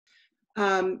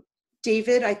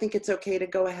David, I think it's okay to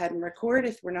go ahead and record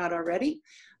if we're not already.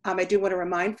 I do want to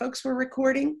remind folks we're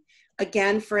recording.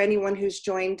 Again, for anyone who's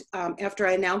joined after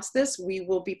I announce this, we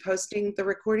will be posting the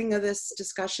recording of this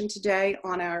discussion today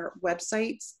on our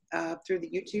websites through the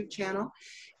YouTube channel.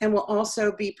 And we'll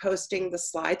also be posting the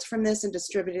slides from this and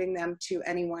distributing them to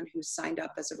anyone who's signed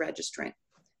up as a registrant.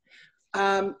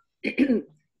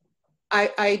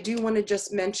 I do want to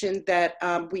just mention that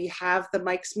we have the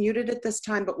mics muted at this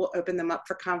time, but we'll open them up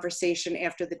for conversation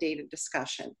after the data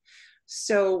discussion.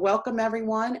 So welcome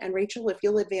everyone, and Rachel, if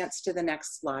you'll advance to the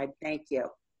next slide, thank you.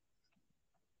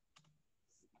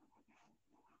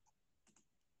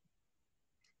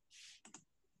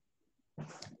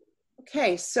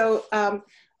 Okay, so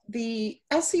the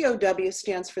SEOW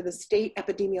stands for the State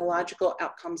Epidemiological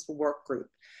Outcomes Workgroup.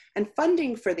 And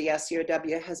funding for the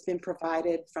SEOW has been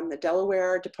provided from the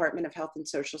Delaware Department of Health and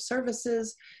Social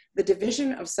Services, the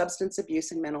Division of Substance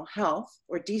Abuse and Mental Health,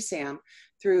 or DSAM,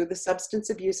 through the Substance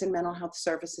Abuse and Mental Health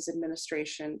Services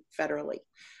Administration federally.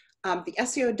 The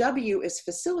SEOW is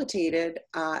facilitated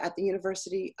at the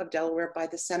University of Delaware by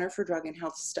the Center for Drug and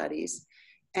Health Studies.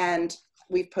 And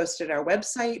we've posted our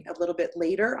website a little bit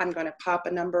later. I'm going to pop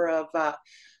a number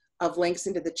of links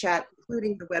into the chat,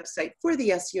 including the website for the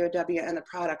SEOW and the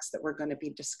products that we're going to be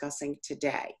discussing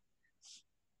today.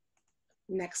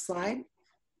 Next slide.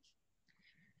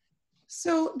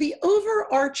 So the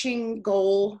overarching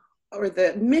goal or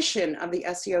the mission of the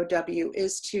SEOW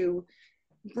is to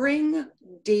bring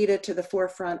data to the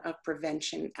forefront of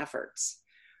prevention efforts.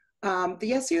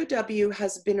 The SEOW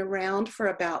has been around for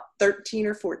about 13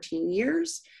 or 14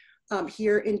 years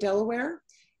here in Delaware,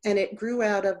 and it grew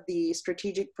out of the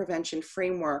Strategic Prevention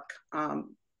Framework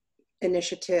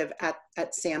initiative at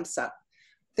SAMHSA.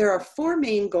 There are 4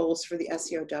 main goals for the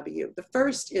SEOW. The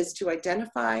first is to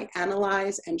identify,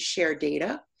 analyze, and share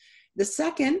data. The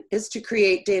second is to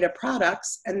create data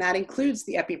products, and that includes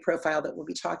the Epi Profile that we'll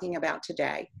be talking about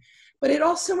today. But it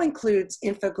also includes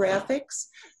infographics,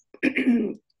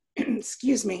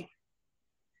 excuse me,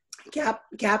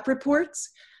 gap reports,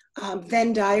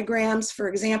 Venn diagrams, for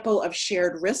example, of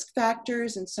shared risk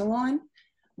factors and so on.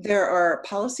 There are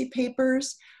policy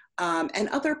papers and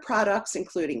other products,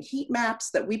 including heat maps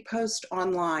that we post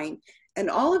online. And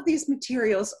all of these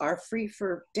materials are free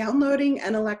for downloading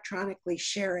and electronically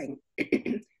sharing.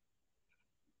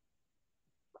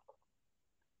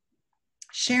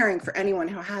 Sharing for anyone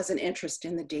who has an interest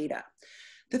in the data.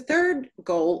 The third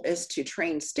goal is to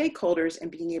train stakeholders in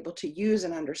being able to use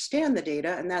and understand the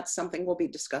data, and that's something we'll be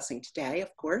discussing today,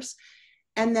 of course.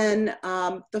 And then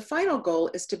the final goal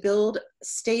is to build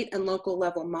state and local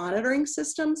level monitoring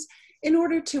systems in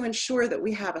order to ensure that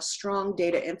we have a strong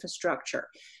data infrastructure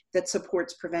that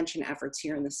supports prevention efforts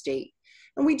here in the state.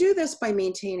 And we do this by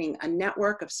maintaining a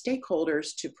network of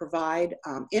stakeholders to provide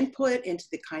input into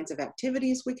the kinds of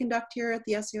activities we conduct here at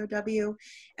the SEOW,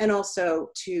 and also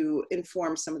to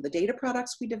inform some of the data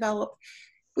products we develop.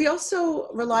 We also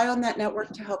rely on that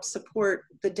network to help support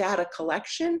the data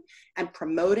collection and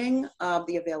promoting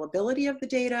the availability of the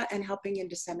data and helping in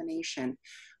dissemination.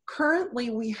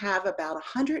 Currently, we have about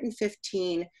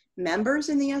 115 members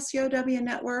in the SEOW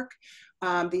network.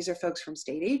 These are folks from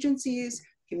state agencies,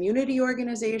 community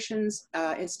organizations,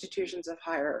 institutions of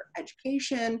higher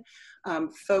education,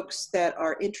 folks that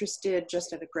are interested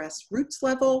just at a grassroots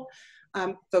level,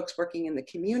 folks working in the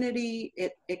community.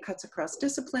 It cuts across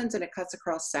disciplines and it cuts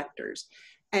across sectors.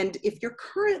 And if you're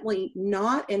currently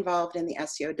not involved in the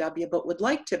SEOW but would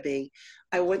like to be,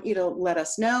 I want you to let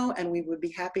us know, and we would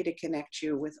be happy to connect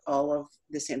you with all of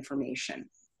this information.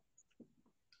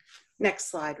 Next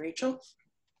slide, Rachel.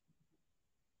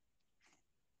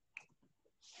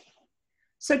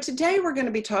 So today we're going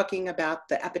to be talking about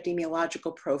the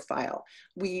epidemiological profile.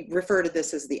 We refer to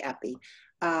this as the Epi.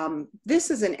 This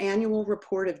is an annual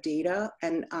report of data,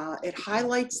 and it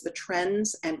highlights the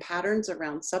trends and patterns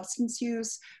around substance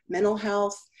use, mental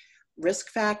health, risk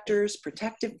factors,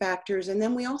 protective factors, and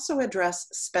then we also address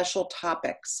special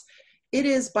topics. It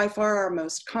is by far our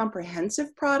most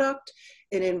comprehensive product.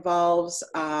 It involves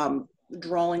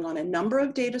drawing on a number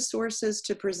of data sources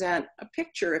to present a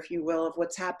picture, if you will, of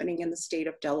what's happening in the state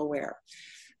of Delaware.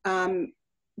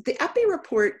 The Epi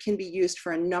report can be used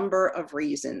for a number of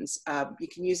reasons. You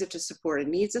can use it to support a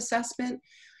needs assessment.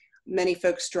 Many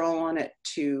folks draw on it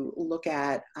to look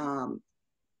at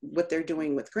what they're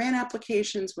doing with grant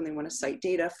applications when they want to cite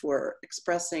data for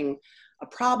expressing a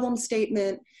problem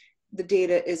statement. The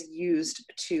data is used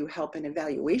to help in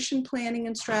evaluation planning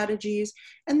and strategies,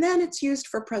 and then it's used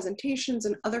for presentations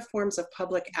and other forms of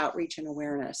public outreach and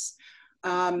awareness.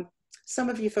 Some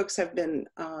of you folks have been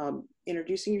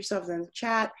introducing yourselves in the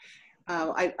chat.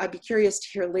 I'd be curious to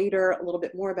hear later a little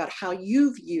bit more about how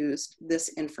you've used this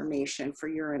information for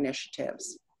your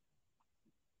initiatives.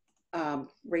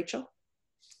 Rachel?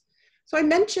 So I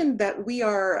mentioned that we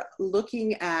are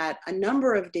looking at a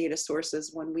number of data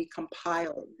sources when we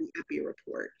compile the Epi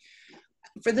report.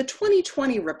 For the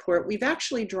 2020 report, we've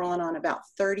actually drawn on about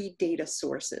 30 data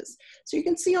sources. So you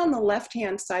can see on the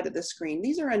left-hand side of the screen,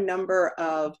 these are a number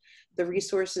of the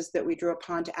resources that we drew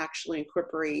upon to actually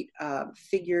incorporate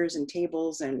figures and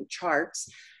tables and charts.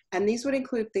 And these would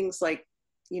include things like,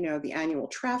 you know, the annual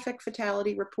traffic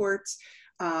fatality reports,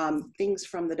 things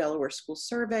from the Delaware School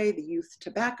Survey, the Youth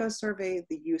Tobacco Survey,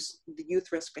 the Youth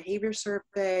Risk Behavior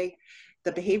Survey,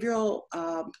 the Behavioral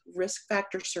Risk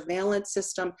Factor Surveillance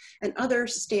System, and other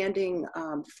standing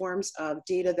forms of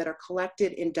data that are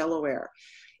collected in Delaware.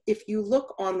 If you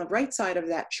look on the right side of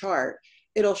that chart,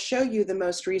 it'll show you the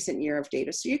most recent year of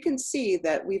data. So you can see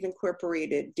that we've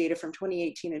incorporated data from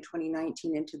 2018 and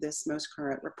 2019 into this most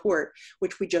current report,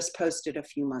 which we just posted a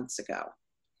few months ago.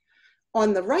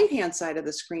 On the right-hand side of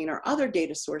the screen are other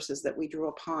data sources that we drew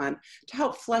upon to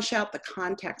help flesh out the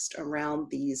context around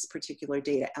these particular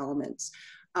data elements.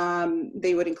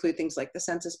 They would include things like the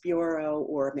Census Bureau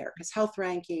or America's Health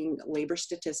Ranking, labor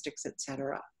statistics, et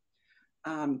cetera.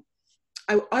 I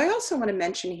also want to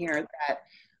mention here that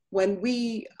when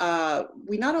we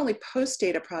not only post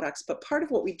data products, but part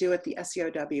of what we do at the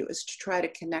SEOW is to try to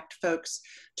connect folks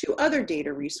to other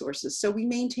data resources. So we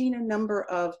maintain a number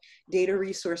of data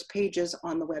resource pages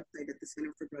on the website at the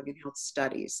Center for Drug and Health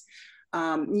Studies.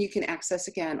 You can access,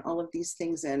 again, all of these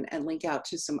things and link out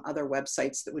to some other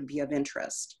websites that would be of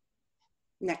interest.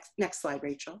 Next slide,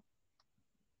 Rachel.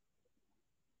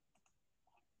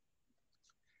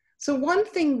 So one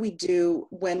thing we do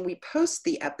when we post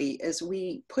the Epi is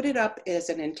we put it up as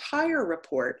an entire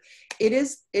report. It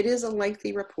is a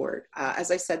lengthy report. As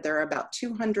I said, there are about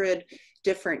 200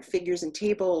 different figures and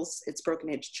tables. It's broken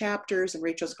into chapters, and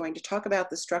Rachel's going to talk about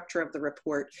the structure of the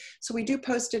report. So we do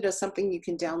post it as something you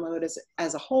can download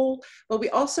as a whole, but we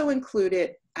also include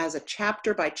it as a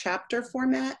chapter by chapter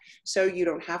format. So you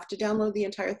don't have to download the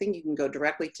entire thing. You can go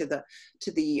directly to the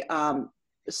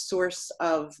source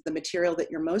of the material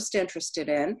that you're most interested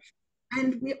in.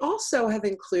 And we also have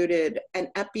included an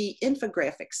Epi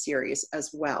infographic series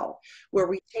as well, where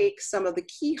we take some of the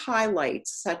key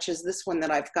highlights, such as this one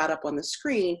that I've got up on the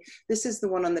screen. This is the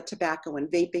one on the tobacco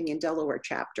and vaping in Delaware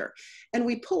chapter. And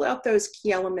we pull out those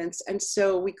key elements, and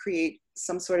so we create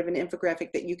some sort of an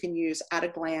infographic that you can use at a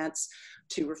glance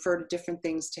to refer to different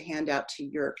things to hand out to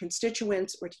your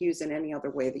constituents or to use in any other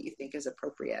way that you think is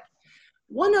appropriate.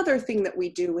 One other thing that we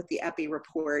do with the Epi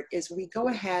report is we go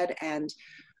ahead and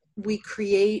we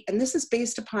create, and this is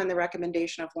based upon the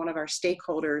recommendation of one of our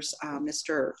stakeholders,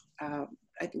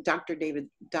 I think Dr. Bill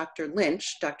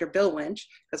Lynch,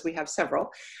 because we have several,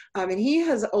 and he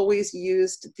has always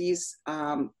used these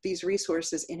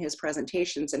resources in his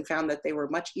presentations and found that they were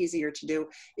much easier to do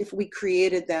if we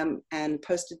created them and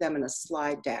posted them in a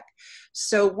slide deck.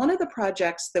 So one of the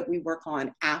projects that we work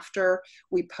on after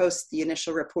we post the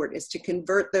initial report is to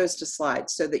convert those to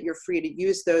slides so that you're free to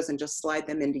use those and just slide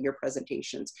them into your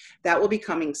presentations. That will be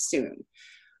coming soon.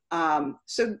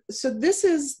 So this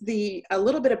is a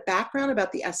little bit of background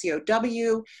about the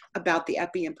SEOW, about the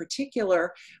Epi in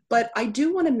particular, but I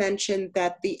do want to mention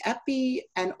that the Epi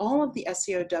and all of the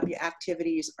SEOW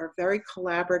activities are very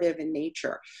collaborative in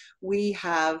nature. We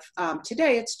have,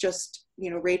 today it's just, you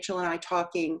know, Rachel and I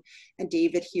talking and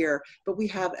David here, but we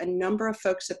have a number of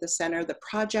folks at the center. The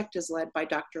project is led by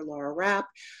Dr. Laura Rapp,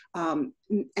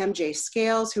 MJ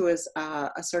Scales, who is a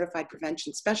certified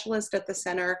prevention specialist at the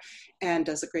center and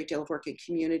does a great deal of work in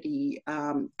community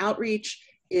outreach,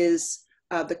 is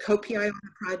the co-PI on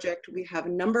the project. We have a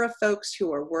number of folks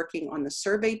who are working on the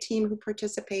survey team who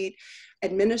participate,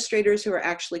 administrators who are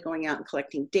actually going out and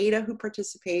collecting data who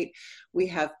participate. We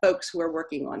have folks who are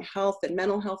working on health and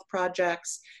mental health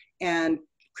projects and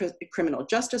criminal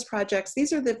justice projects.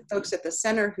 These are the folks at the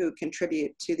center who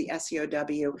contribute to the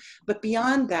SEOW. But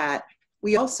beyond that,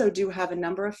 we also do have a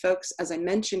number of folks, as I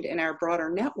mentioned, in our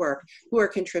broader network who are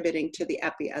contributing to the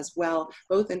Epi as well,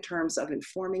 both in terms of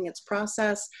informing its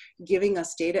process, giving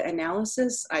us data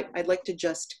analysis. I'd like to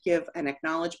just give an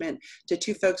acknowledgement to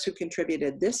two folks who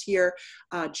contributed this year,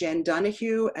 Jen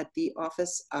Donahue at the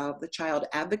Office of the Child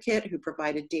Advocate, who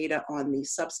provided data on the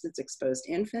substance exposed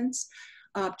infants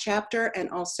chapter, and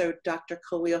also Dr.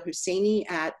 Khalil Husseini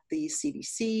at the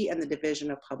CDC and the Division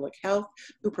of Public Health,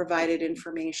 who provided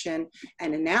information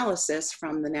and analysis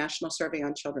from the National Survey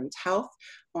on Children's Health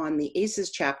on the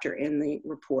ACEs chapter in the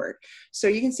report. So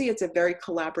you can see it's a very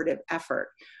collaborative effort.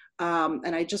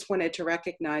 And I just wanted to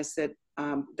recognize that,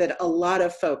 that a lot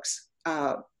of folks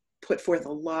put forth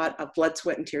a lot of blood,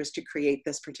 sweat, and tears to create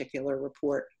this particular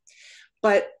report.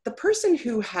 But the person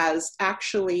who has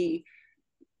actually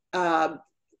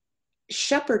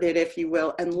shepherded, if you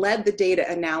will, and led the data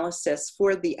analysis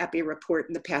for the Epi report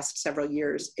in the past several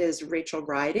years is Rachel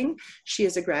Riding. She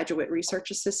is a graduate research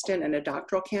assistant and a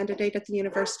doctoral candidate at the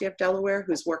University of Delaware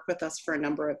who's worked with us for a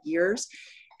number of years.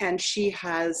 And she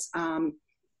has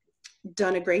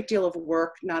done a great deal of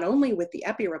work, not only with the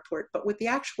Epi report, but with the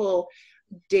actual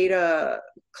data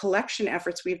collection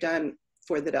efforts we've done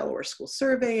for the Delaware School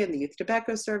Survey and the Youth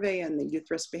Tobacco Survey and the Youth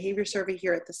Risk Behavior Survey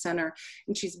here at the center.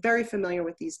 And she's very familiar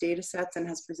with these data sets and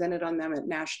has presented on them at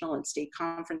national and state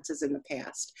conferences in the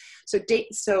past.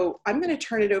 So I'm going to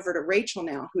turn it over to Rachel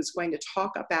now, who's going to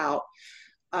talk about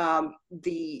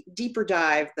the deeper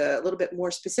dive, the little bit more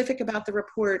specific about the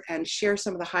report, and share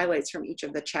some of the highlights from each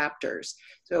of the chapters.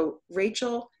 So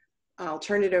Rachel, I'll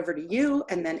turn it over to you,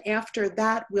 and then after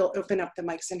that, we'll open up the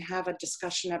mics and have a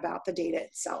discussion about the data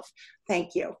itself.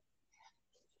 Thank you.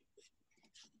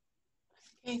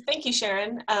 Okay, thank you,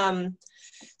 Sharon.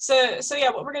 So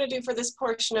yeah, what we're going to do for this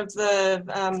portion of the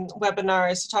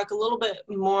webinar is to talk a little bit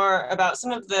more about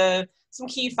some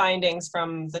key findings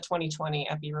from the 2020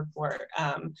 Epi report.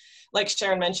 Like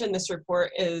Sharon mentioned, this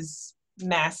report is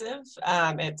massive.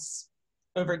 It's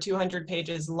over 200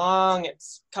 pages long.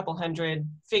 It's a couple hundred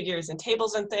figures and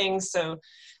tables and things. So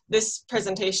this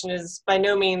presentation is by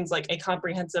no means like a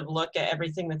comprehensive look at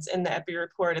everything that's in the Epi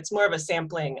report. It's more of a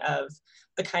sampling of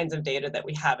the kinds of data that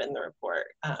we have in the report.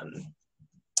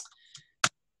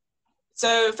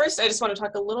 So first, I just want to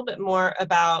talk a little bit more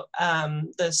about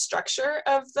the structure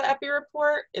of the Epi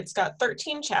report. It's got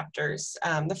 13 chapters.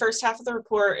 The first half of the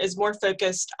report is more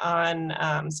focused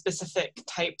on specific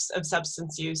types of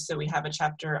substance use. So we have a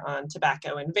chapter on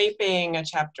tobacco and vaping, a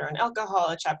chapter on alcohol,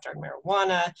 a chapter on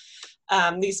marijuana,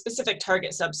 these specific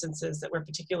target substances that we're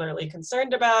particularly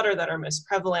concerned about or that are most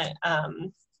prevalent.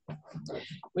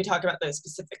 We talk about those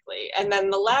specifically. And then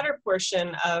the latter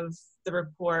portion of the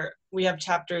report, we have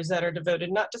chapters that are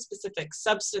devoted not to specific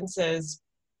substances,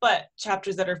 but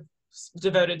chapters that are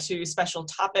devoted to special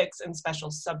topics and special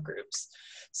subgroups.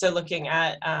 So looking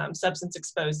at substance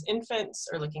exposed infants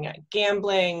or looking at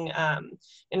gambling.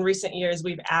 In recent years,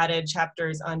 we've added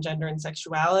chapters on gender and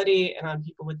sexuality and on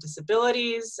people with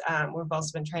disabilities. We've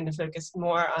also been trying to focus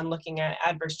more on looking at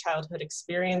adverse childhood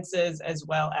experiences as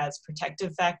well as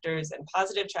protective factors and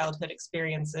positive childhood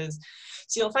experiences.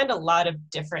 So you'll find a lot of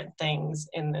different things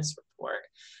in this report.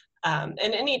 And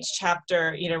in each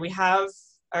chapter, we have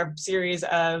our series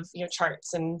of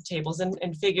charts and tables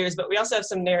and figures, but we also have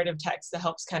some narrative text that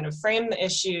helps kind of frame the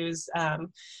issues.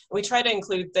 We try to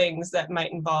include things that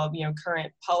might involve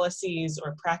current policies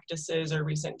or practices or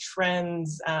recent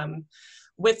trends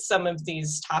with some of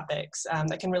these topics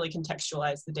that can really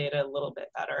contextualize the data a little bit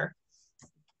better.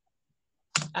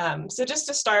 So just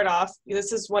to start off,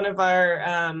 this is one of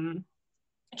our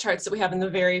charts that we have in the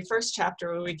very first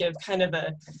chapter where we give kind of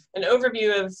an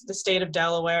overview of the state of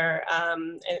Delaware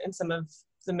and some of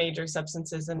the major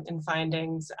substances and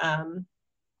findings,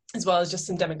 as well as just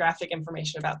some demographic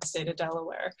information about the state of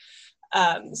Delaware.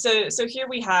 So here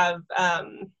we have,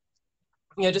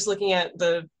 just looking at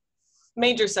the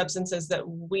major substances that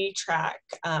we track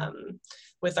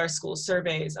with our school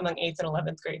surveys among 8th and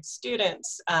 11th grade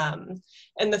students. And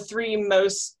the three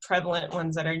most prevalent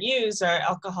ones that are used are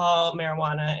alcohol,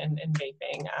 marijuana, and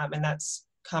vaping. And that's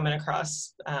common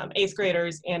across 8th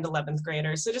graders and 11th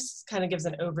graders. So just kind of gives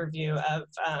an overview of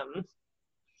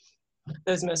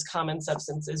those most common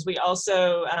substances. We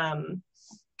also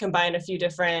combine a few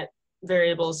different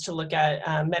variables to look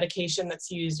at medication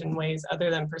that's used in ways other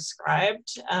than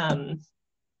prescribed,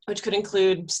 which could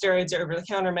include steroids or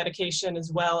over-the-counter medication,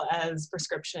 as well as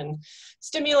prescription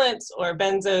stimulants or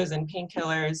benzos and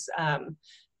painkillers.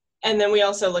 And then we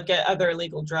also look at other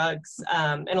illegal drugs.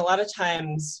 And a lot of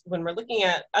times when we're looking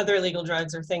at other illegal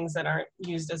drugs or things that aren't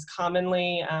used as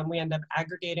commonly, we end up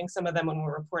aggregating some of them when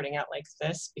we're reporting out like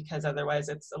this, because otherwise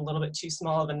it's a little bit too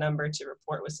small of a number to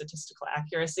report with statistical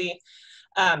accuracy.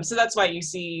 So that's why you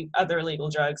see other illegal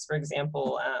drugs, for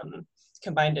example,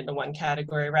 combined into one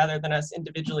category, rather than us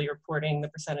individually reporting the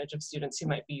percentage of students who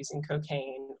might be using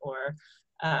cocaine or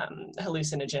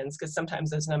hallucinogens, because sometimes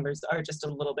those numbers are just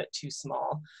a little bit too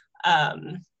small.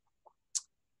 And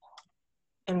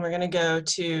we're going to go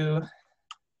to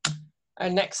our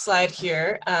next slide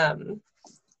here.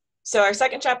 So our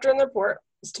second chapter in the report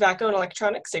is tobacco and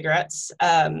electronic cigarettes.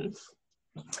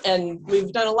 And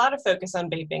we've done a lot of focus on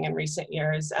vaping in recent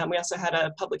years. We also had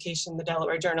a publication in the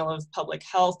Delaware Journal of Public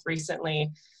Health recently.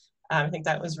 I think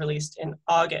that was released in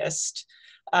August,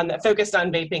 that focused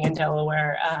on vaping in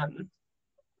Delaware.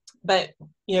 But,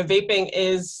 you know, vaping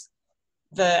is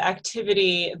the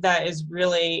activity that is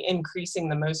really increasing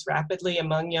the most rapidly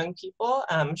among young people.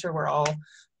 I'm sure we're all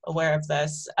aware of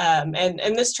this. And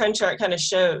this trend chart kind of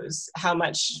shows how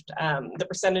much the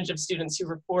percentage of students who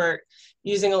report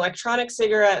using electronic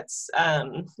cigarettes,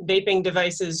 vaping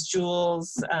devices,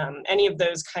 Juuls, any of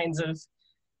those kinds of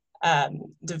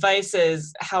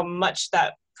devices, how much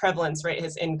that prevalence rate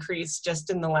has increased just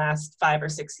in the last 5 or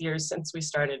 6 years since we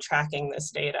started tracking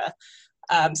this data.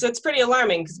 So it's pretty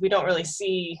alarming because we don't really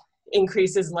see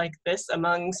increases like this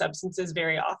among substances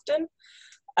very often.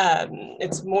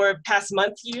 It's more past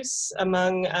month use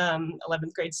among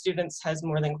 11th grade students has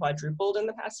more than quadrupled in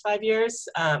the past 5 years.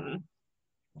 And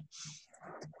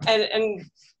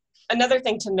another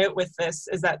thing to note with this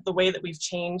is that the way that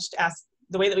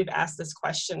we've asked this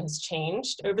question has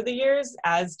changed over the years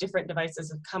as different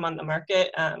devices have come on the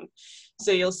market.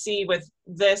 So you'll see with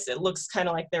this, it looks kind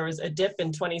of like there was a dip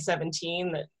in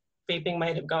 2017 that vaping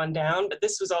might have gone down, but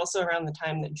this was also around the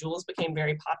time that Juuls became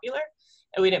very popular.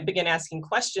 And we didn't begin asking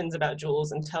questions about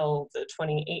Juuls until the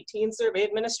 2018 survey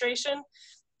administration.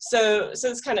 So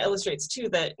this kind of illustrates too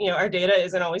that, you know, our data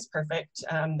isn't always perfect.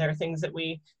 There are things that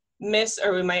we miss,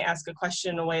 or we might ask a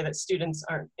question in a way that students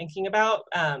aren't thinking about.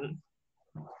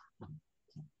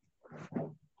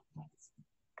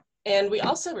 And we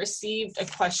also received a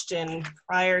question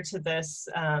prior to this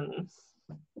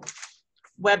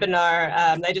webinar.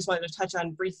 I just wanted to touch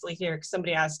on briefly here because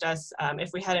somebody asked us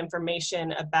if we had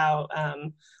information about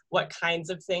what kinds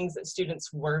of things that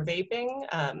students were vaping.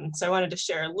 So I wanted to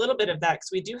share a little bit of that because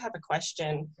we do have a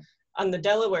question on the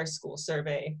Delaware school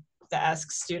survey that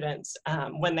asks students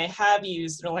when they have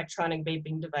used an electronic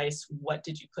vaping device, what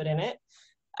did you put in it?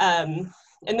 And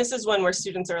this is one where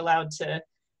students are allowed to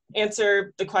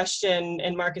answer the question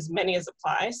and mark as many as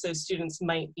apply. So students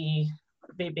might be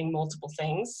vaping multiple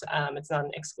things. It's not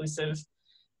an exclusive,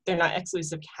 they're not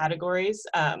exclusive categories.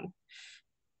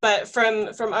 But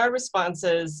from our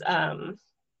responses,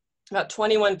 about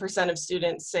 21% of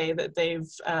students say that they've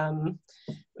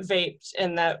vaped,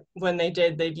 and that when they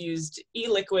did, they've used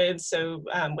e-liquids, so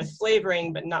with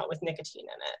flavoring, but not with nicotine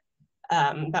in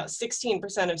it. About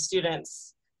 16% of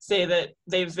students say that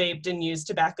they've vaped and used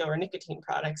tobacco or nicotine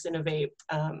products in a vape.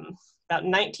 About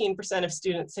 19% of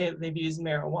students say that they've used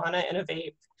marijuana in a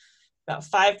vape. About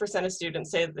 5% of students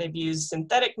say that they've used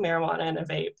synthetic marijuana in a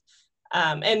vape.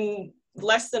 And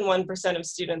less than 1% of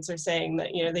students are saying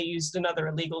that, you know, they used another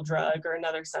illegal drug or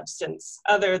another substance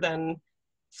other than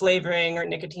flavoring or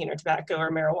nicotine or tobacco or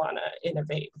marijuana in a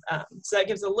vape. So that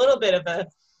gives a little bit of an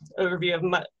overview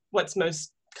of what's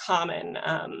most common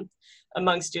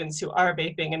among students who are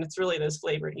vaping, and it's really those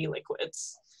flavored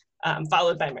e-liquids,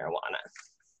 followed by marijuana.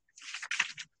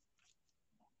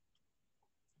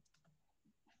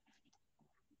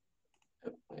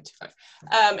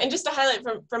 And just to highlight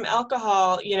from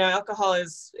alcohol, you know, alcohol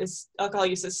use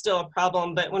is still a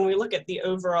problem, but when we look at the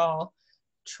overall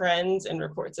trends and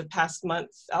reports of past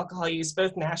month alcohol use,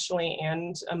 both nationally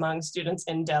and among students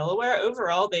in Delaware,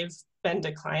 overall they've been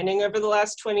declining over the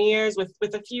last 20 years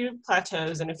with a few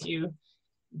plateaus and a few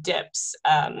dips,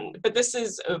 but this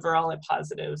is overall a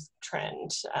positive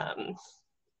trend.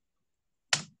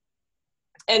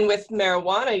 And with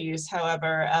marijuana use,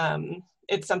 however,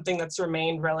 it's something that's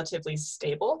remained relatively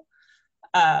stable.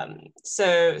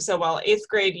 So while 8th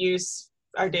grade use,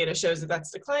 our data shows that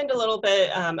that's declined a little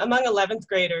bit. Among 11th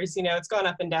graders, you know, it's gone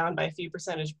up and down by a few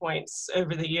percentage points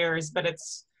over the years, but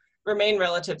it's remained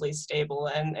relatively stable.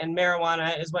 And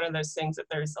marijuana is one of those things that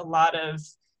there's a lot of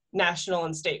national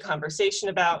and state conversation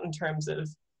about in terms of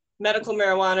medical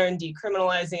marijuana and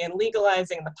decriminalizing and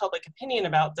legalizing, and the public opinion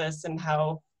about this and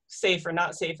how safe or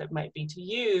not safe it might be to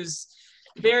use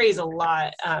varies a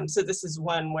lot. So this is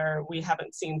one where we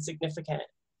haven't seen significant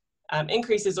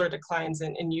increases or declines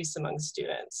in use among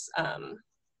students.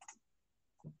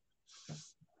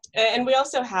 And we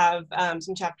also have a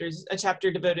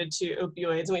chapter devoted to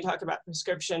opioids, and we talk about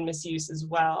prescription misuse as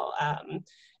well.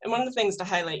 And one of the things to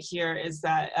highlight here is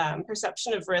that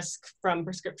perception of risk from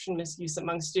prescription misuse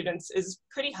among students is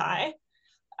pretty high.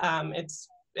 It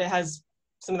has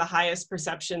some of the highest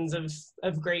perceptions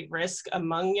of great risk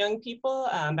among young people.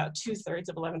 About 2/3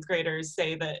 of 11th graders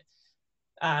say that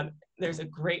there's a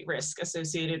great risk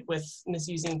associated with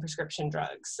misusing prescription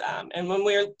drugs. And when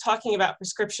we're talking about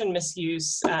prescription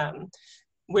misuse,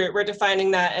 we're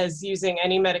defining that as using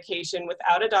any medication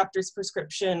without a doctor's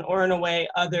prescription or in a way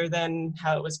other than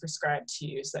how it was prescribed to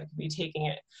you. So that could be taking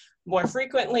it more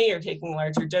frequently or taking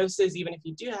larger doses, even if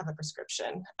you do have a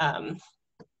prescription.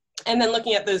 And then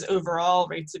looking at those overall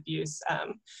rates of use,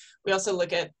 we also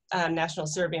look at National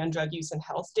Survey on Drug Use and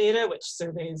Health data, which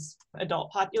surveys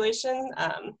adult population.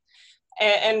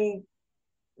 And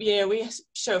you know, we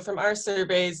show from our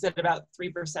surveys that about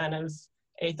 3% of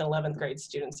 8th and 11th grade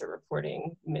students are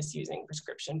reporting misusing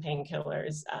prescription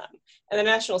painkillers. And the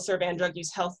National Survey on Drug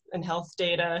Use and Health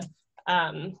data,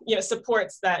 you know,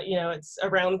 supports that, you know, it's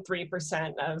around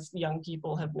 3% of young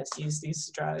people have misused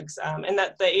these drugs, and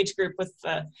that the age group with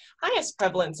the highest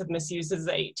prevalence of misuse is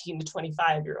the 18 to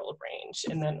 25-year-old range,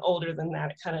 and then older than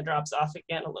that, it kind of drops off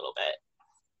again a little bit.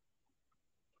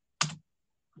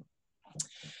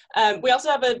 We also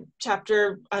have a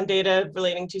chapter on data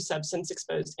relating to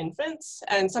substance-exposed infants,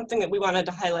 and something that we wanted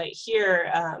to highlight here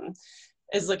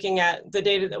is looking at the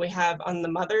data that we have on the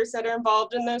mothers that are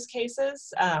involved in those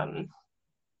cases.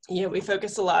 You know, we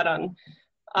focus a lot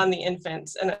on the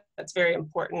infants, and that's very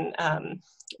important.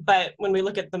 But when we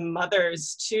look at the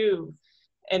mothers too,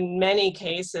 in many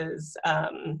cases,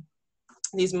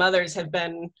 these mothers have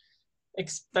been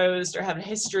exposed or have a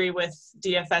history with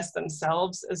DFS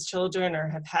themselves as children, or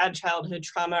have had childhood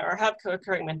trauma, or have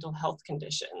co-occurring mental health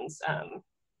conditions.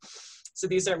 So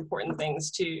these are important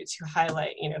things to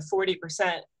highlight. You know, 40%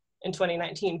 in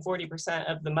 2019, 40%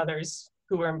 of the mothers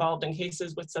who were involved in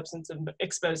cases with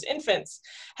substance-exposed infants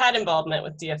had involvement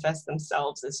with DFS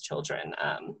themselves as children.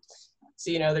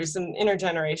 So, you know, there's some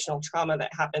intergenerational trauma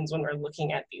that happens when we're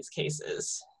looking at these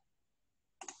cases.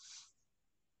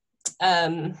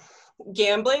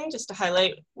 Gambling, just to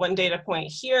highlight one data point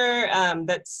here,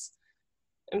 that's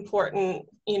important,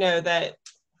 you know, that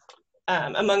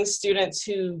among students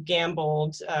who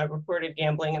gambled, reported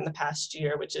gambling in the past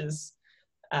year, which is,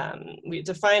 we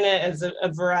define it as a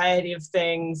variety of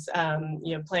things,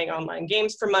 you know, playing online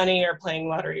games for money, or playing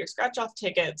lottery or scratch-off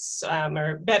tickets,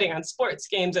 or betting on sports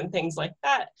games and things like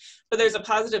that. But there's a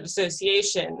positive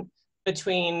association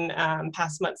between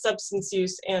past month substance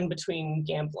use and between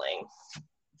gambling.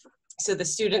 So the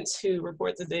students who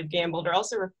report that they've gambled are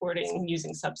also reporting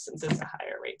using substances at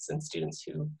higher rates than students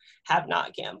who have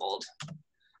not gambled.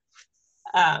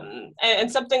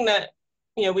 And something that,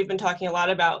 you know, we've been talking a lot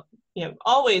about, you know,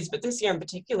 always, but this year in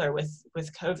particular with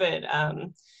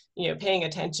COVID, you know, paying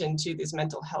attention to these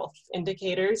mental health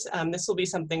indicators. This will be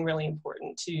something really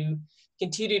important to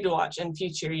continue to watch in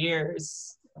future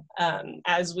years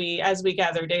as we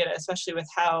gather data, especially with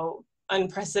how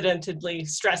unprecedentedly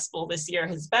stressful this year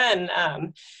has been,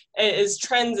 is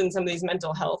trends in some of these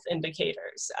mental health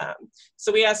indicators.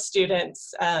 So we asked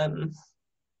students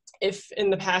if in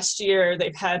the past year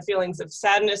they've had feelings of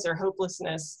sadness or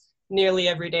hopelessness nearly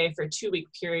every day for a 2-week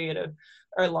period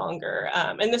or longer.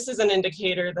 And this is an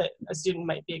indicator that a student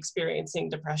might be experiencing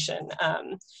depression.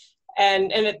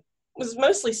 And it was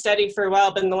mostly steady for a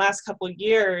while, but in the last couple of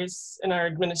years in our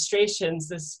administrations,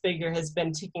 this figure has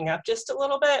been ticking up just a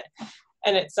little bit.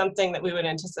 And it's something that we would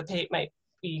anticipate might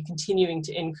be continuing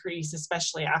to increase,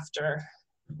 especially after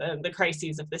the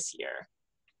crises of this year.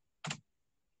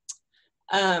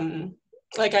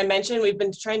 Like I mentioned, we've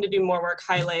been trying to do more work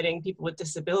highlighting people with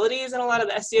disabilities in a lot of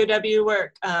the SEOW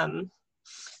work.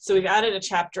 So we've added a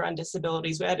chapter on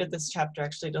disabilities. We added this chapter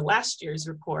actually to last year's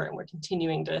report, and we're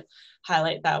continuing to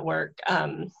highlight that work.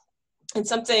 And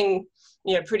something,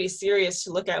 you know, pretty serious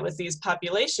to look at with these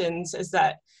populations is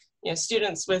that, you know,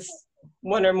 students with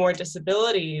one or more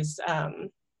disabilities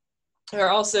are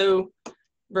also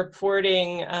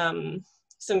reporting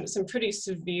some pretty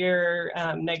severe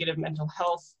negative mental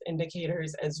health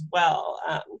indicators as well.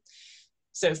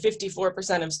 So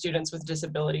 54% of students with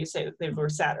disabilities say that they were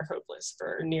sad or hopeless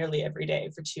for nearly every day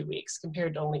for 2 weeks,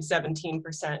 compared to only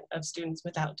 17% of students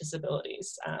without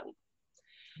disabilities.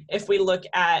 If we look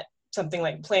at something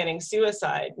like planning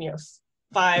suicide, you know,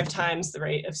 5 times the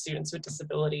rate of students with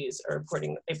disabilities are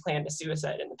reporting that they planned a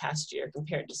suicide in the past year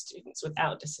compared to students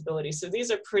without disabilities. So these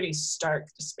are pretty stark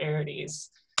disparities.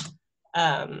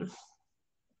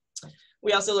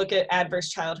 We also look at adverse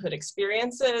childhood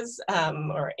experiences,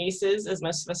 or ACEs, as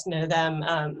most of us know them.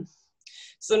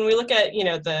 So when we look at, you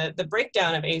know, the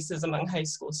breakdown of ACEs among high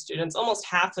school students, almost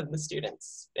half of the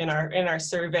students in our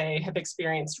survey have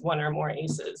experienced 1 or more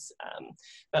ACEs.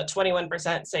 About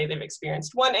 21% say they've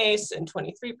experienced 1 ACE, and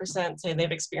 23% say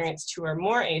they've experienced 2 or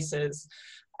more ACEs.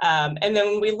 And then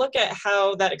when we look at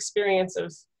how that experience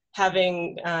of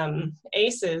having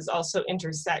ACEs also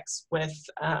intersects with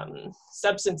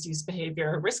substance use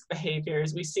behavior or risk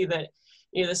behaviors, we see that,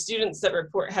 you know, the students that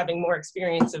report having more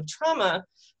experience of trauma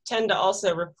tend to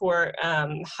also report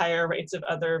higher rates of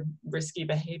other risky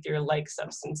behavior like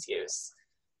substance use.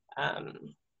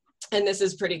 And this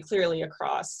is pretty clearly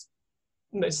across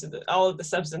all of the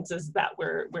substances that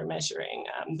we're measuring.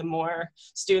 The more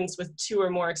students with 2 or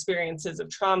more experiences of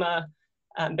trauma,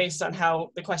 based on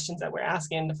how the questions that we're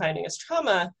asking and defining as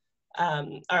trauma,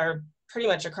 are pretty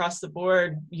much across the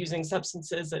board using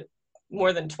substances at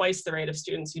more than twice the rate of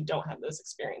students who don't have those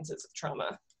experiences of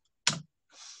trauma.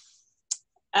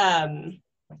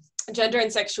 Gender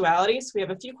and sexuality. So we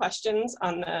have a few questions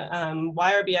on the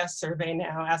YRBS survey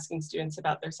now, asking students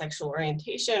about their sexual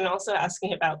orientation and also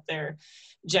asking about their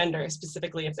gender,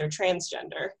 specifically if they're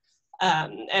transgender.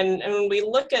 And when we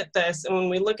look at this, and when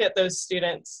we look at those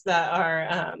students that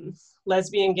are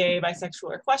lesbian, gay, bisexual,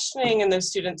 or questioning, and those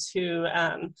students who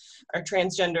are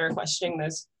transgender or questioning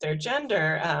their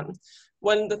gender,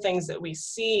 one of the things that we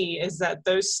see is that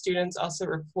those students also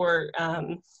report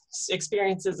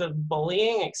experiences of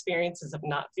bullying, experiences of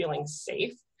not feeling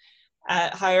safe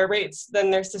at higher rates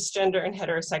than their cisgender and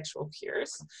heterosexual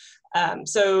peers.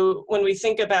 So when we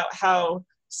think about how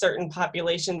certain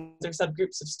populations or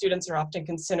subgroups of students are often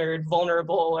considered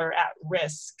vulnerable or at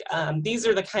risk, these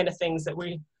are the kind of things that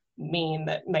we mean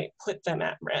that might put them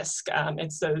at risk.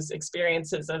 It's those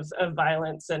experiences of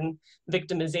violence and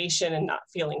victimization and not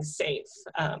feeling safe.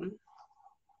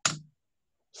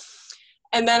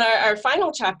 And then our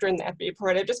final chapter in the Epi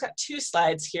report, I've just got 2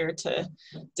 slides here to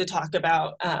talk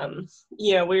about.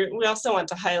 We also want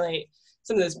to highlight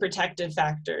some of those protective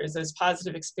factors, those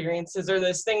positive experiences, or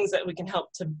those things that we can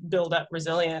help to build up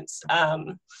resilience.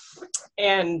 One of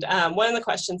the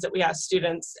questions that we ask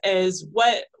students is,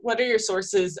 what are your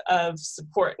sources of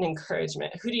support and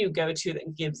encouragement? Who do you go to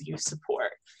that gives you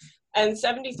support? And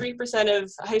 73% of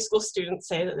high school students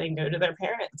say that they go to their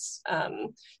parents.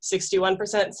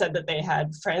 61% said that they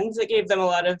had friends that gave them a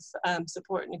lot of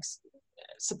support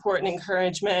and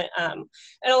encouragement. And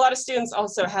a lot of students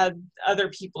also had other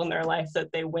people in their life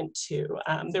that they went to.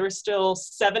 There were still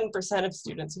 7% of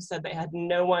students who said they had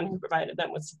no one who provided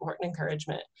them with support and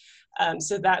encouragement.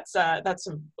 So that's a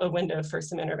window for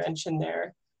some intervention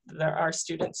there. There are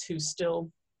students who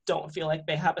still don't feel like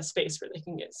they have a space where they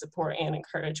can get support and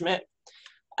encouragement.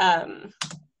 And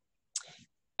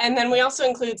then we also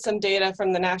include some data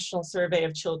from the National Survey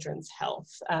of Children's Health.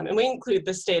 And we include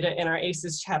this data in our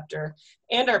ACEs chapter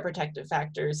and our protective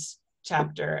factors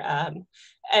chapter.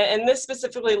 And this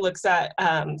specifically looks at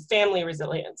family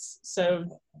resilience. So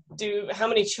how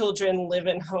many children live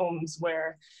in homes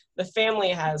where the family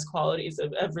has qualities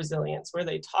of resilience, where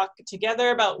they talk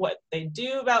together about what they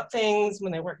do about things,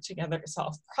 when they work together to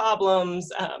solve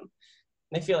problems,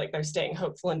 they feel like they're staying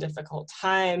hopeful in difficult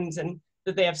times, and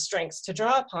that they have strengths to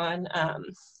draw upon.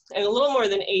 And a little more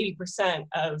than 80%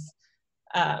 of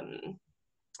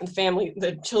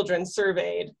the children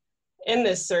surveyed in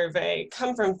this survey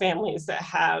come from families that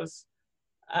have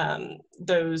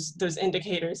those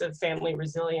indicators of family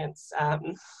resilience.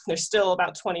 There's still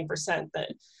about 20%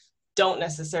 that don't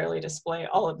necessarily display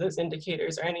all of those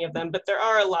indicators or any of them, but there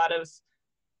are a lot of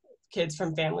kids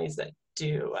from families that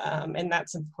do, and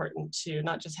that's important too,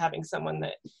 not just having someone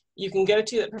that you can go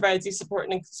to that provides you support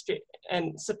and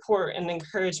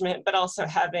encouragement, but also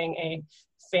having a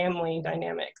family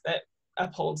dynamic that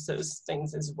upholds those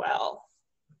things as well.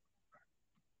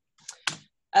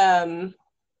 And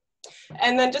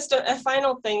then just a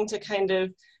final thing to kind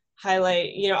of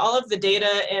highlight, all of the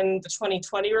data in the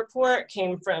 2020 report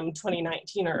came from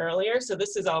 2019 or earlier. So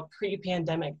this is all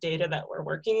pre-pandemic data that we're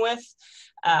working with.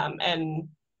 And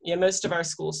most of our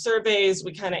school surveys,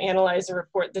 we kind of analyze and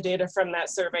report the data from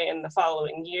that survey in the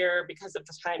following year because of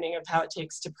the timing of how it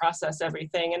takes to process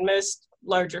everything. And most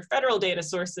larger federal data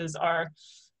sources are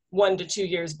 1 to 2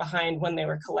 years behind when they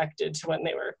were collected to when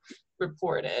they were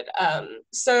reported.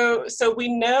 So we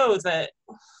know that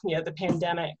the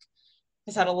pandemic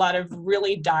has had a lot of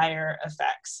really dire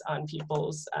effects on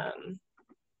people's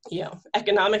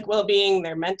economic well-being,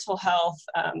 their mental health.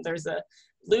 There's a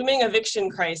looming eviction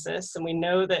crisis, and we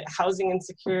know that housing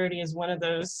insecurity is one of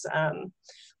those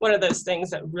things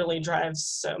that really drives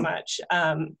so much,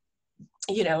 and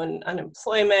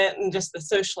unemployment and just the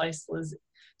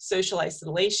social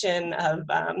isolation of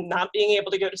not being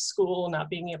able to go to school, not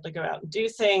being able to go out and do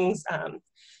things,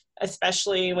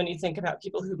 especially when you think about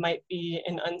people who might be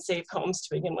in unsafe homes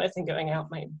to begin with, and going out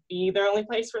might be their only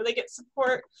place where they get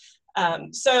support.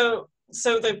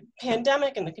 So the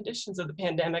pandemic and the conditions of the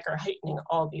pandemic are heightening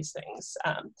all these things.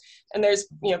 And there's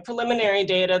preliminary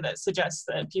data that suggests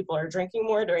that people are drinking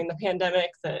more during the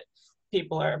pandemic, that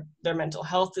their mental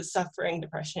health is suffering,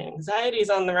 depression and anxiety is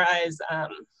on the rise.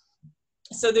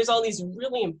 So there's all these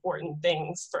really important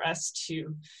things for us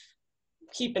to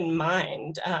keep in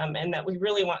mind, and that we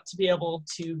really want to be able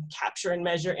to capture and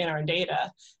measure in our data.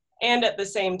 And at the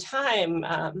same time,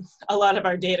 a lot of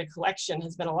our data collection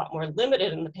has been a lot more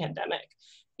limited in the pandemic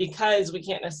because we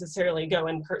can't necessarily go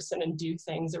in person and do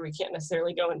things, or we can't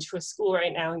necessarily go into a school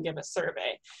right now and give a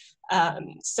survey.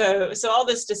 So all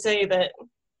this to say that,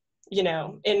 you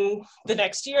know, in the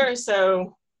next year or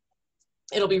so,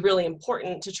 it'll be really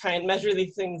important to try and measure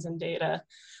these things in data.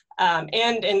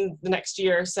 And in the next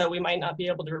year or so, we might not be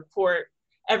able to report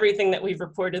everything that we've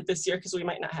reported this year because we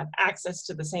might not have access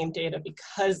to the same data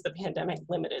because the pandemic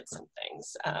limited some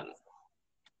things.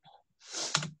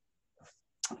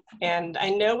 And I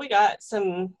know we got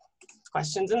some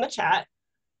questions in the chat.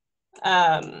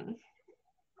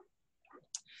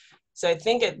 So I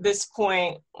think at this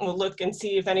point, we'll look and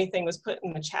see if anything was put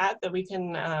in the chat that we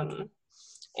can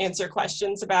answer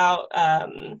questions about.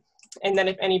 And then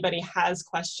if anybody has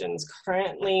questions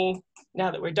currently, now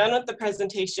that we're done with the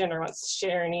presentation, or wants to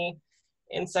share any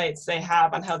insights they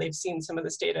have on how they've seen some of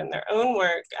this data in their own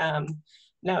work,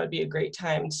 now would be a great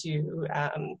time to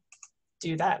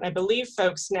do that. And I believe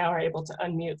folks now are able to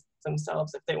unmute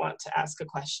themselves if they want to ask a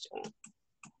question.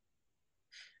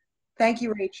 Thank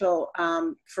you, Rachel,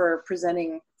 for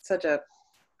presenting such a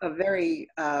very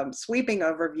sweeping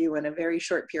overview in a very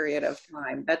short period of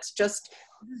time. That's just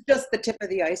the tip of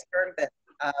the iceberg that,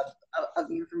 of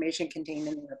the information contained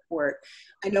in the report.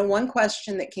 I know one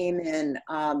question that came in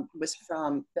was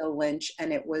from Bill Lynch,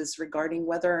 and it was regarding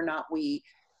whether or not we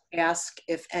ask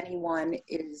if anyone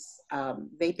is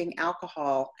vaping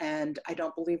alcohol, and I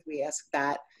don't believe we ask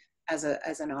that as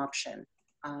an option.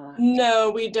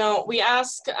 No, we don't. We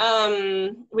ask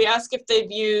if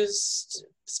they've used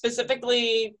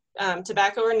specifically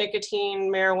tobacco or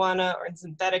nicotine, marijuana or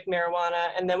synthetic marijuana,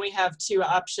 and then we have two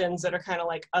options that are kind of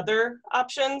like other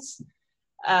options.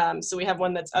 So we have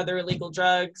one that's other illegal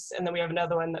drugs, and then we have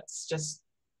another one that's just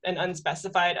an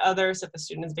unspecified other, so if the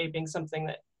student is vaping something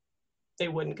that they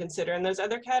wouldn't consider in those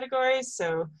other categories.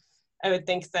 So I would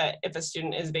think that if a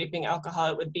student is vaping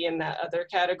alcohol, it would be in that other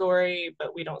category,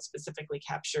 but we don't specifically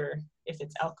capture if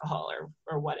it's alcohol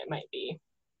or what it might be.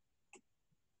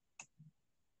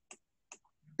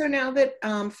 So now that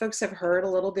folks have heard a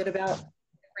little bit about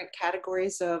different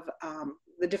categories of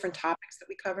the different topics that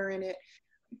we cover in it,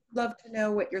 I'd love to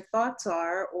know what your thoughts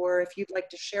are, or if you'd like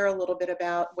to share a little bit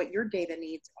about what your data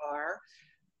needs are,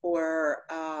 or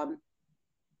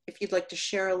if you'd like to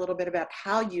share a little bit about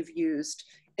how you've used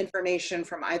information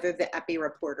from either the Epi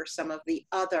report or some of the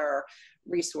other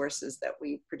resources that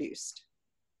we produced.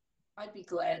 I'd be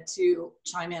glad to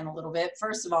chime in a little bit.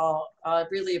 First of all, I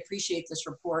really appreciate this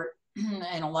report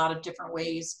in a lot of different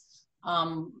ways.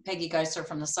 Peggy Geisler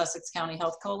from the Sussex County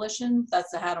Health Coalition,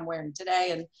 that's the hat I'm wearing today.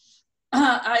 And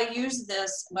I use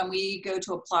this when we go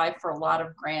to apply for a lot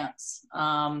of grants.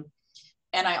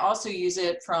 And I also use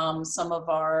it from some of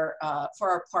our, for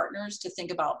our partners to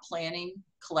think about planning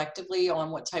collectively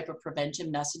on what type of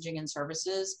prevention messaging and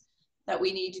services that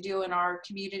we need to do in our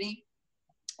community.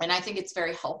 And I think it's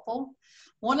very helpful.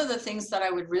 One of the things that I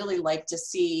would really like to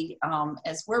see,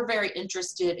 as we're very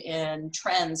interested in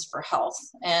trends for health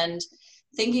and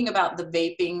thinking about the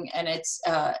vaping, and it's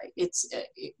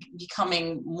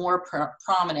becoming more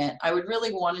prominent. I would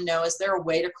really want to know, is there a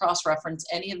way to cross-reference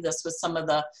any of this with some of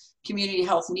the community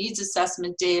health needs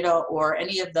assessment data or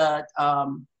any of the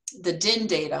DIN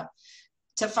data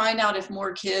to find out if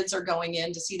more kids are going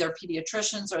in to see their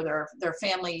pediatricians or their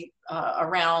family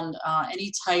around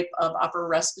any type of upper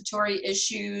respiratory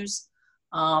issues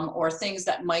or things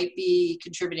that might be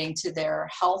contributing to their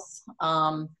health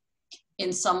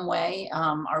in some way.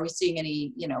 Are we seeing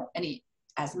any, any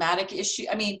asthmatic issue?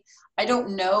 I mean, I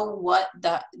don't know what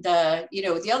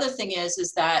the other thing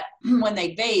is that when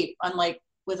they vape, unlike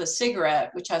with a cigarette,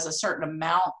 which has a certain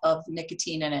amount of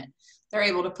nicotine in it, they're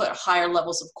able to put higher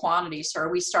levels of quantity. So are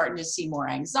we starting to see more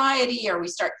anxiety?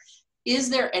 Is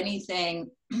there anything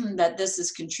that this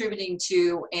is contributing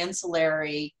to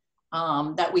ancillary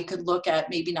that we could look at,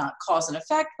 maybe not cause and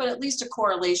effect, but at least a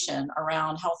correlation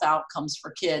around health outcomes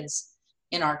for kids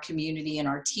in our community and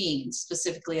our teens,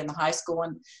 specifically in the high school?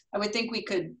 And I would think we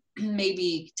could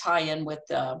maybe tie in with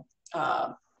the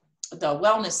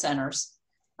wellness centers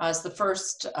as the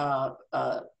first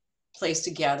place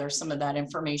to gather some of that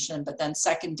information, but then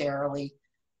secondarily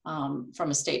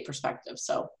from a state perspective.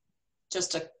 So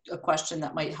just a question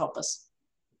that might help us.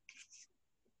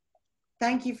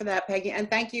 Thank you for that, Peggy. And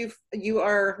thank you. You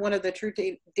are one of the true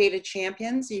data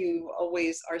champions. You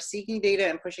always are seeking data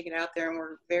and pushing it out there, and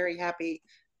we're very happy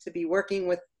to be working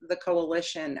with the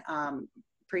coalition.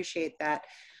 Appreciate that.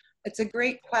 It's a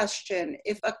great question.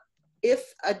 If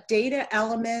a data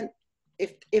element,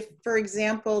 if for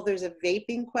example, there's a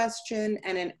vaping question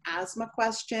and an asthma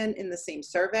question in the same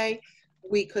survey,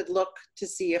 we could look to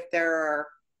see if there are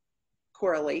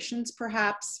correlations,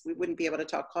 perhaps. We wouldn't be able to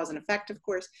talk cause and effect, of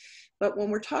course, but when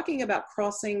we're talking about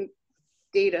crossing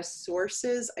data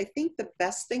sources, I think the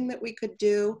best thing that we could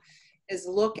do is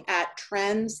look at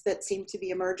trends that seem to be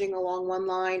emerging along one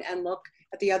line and look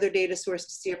at the other data source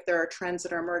to see if there are trends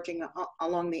that are emerging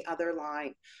along the other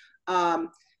line.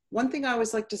 One thing I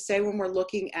always like to say when we're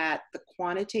looking at the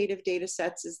quantitative data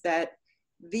sets is that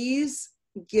these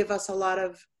give us a lot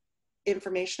of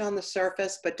information on the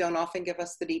surface, but don't often give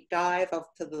us the deep dive of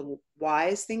to the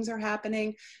whys things are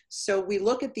happening. So we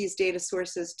look at these data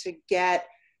sources to get,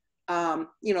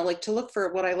 you know, like to look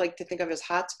for what I like to think of as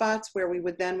hotspots, where we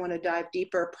would then want to dive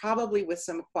deeper, probably with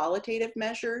some qualitative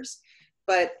measures.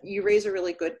 But you raise a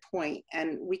really good point,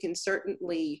 and we can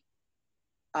certainly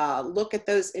look at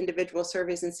those individual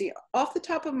surveys and see. Off the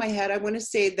top of my head, I want to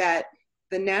say that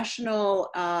the National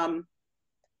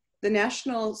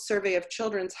Survey of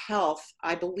Children's Health,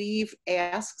 I believe,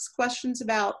 asks questions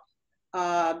about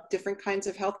different kinds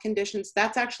of health conditions.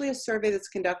 That's actually a survey that's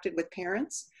conducted with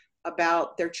parents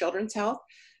about their children's health.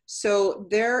 So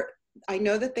I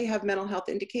know that they have mental health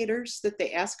indicators that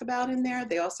they ask about in there.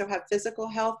 They also have physical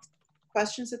health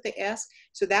questions that they ask.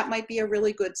 So that might be a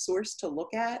really good source to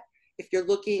look at if you're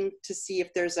looking to see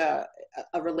if there's a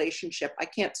relationship. I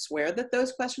can't swear that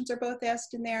those questions are both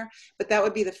asked in there, but that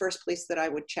would be the first place that I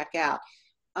would check out.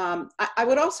 I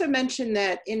would also mention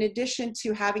that in addition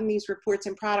to having these reports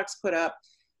and products put up,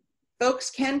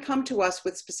 folks can come to us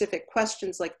with specific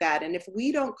questions like that. And if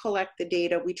we don't collect the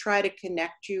data, we try to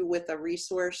connect you with a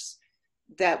resource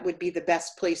that would be the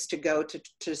best place to go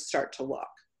to start to look.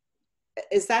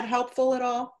 Is that helpful at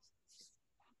all?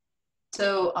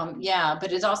 So yeah,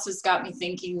 but it also has got me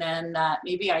thinking then that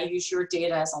maybe I use your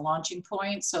data as a launching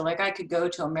point. So like I could go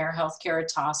to AmeriHealth,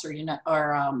 Caritas, or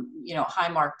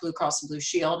Highmark, Blue Cross and Blue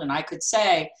Shield, and I could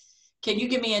say, can you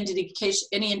give me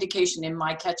any indication in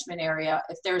my catchment area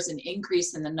if there's an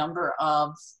increase in the number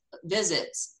of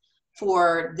visits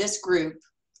for this group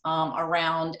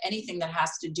around anything that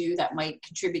has to do that might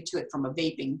contribute to it from a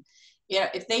vaping. Yeah,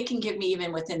 if they can give me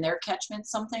even within their catchment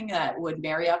something that would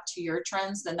marry up to your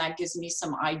trends, then that gives me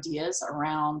some ideas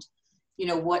around, you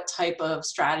know, what type of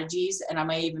strategies, and I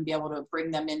might even be able to bring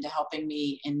them into helping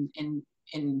me in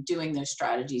doing those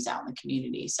strategies out in the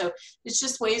community. So it's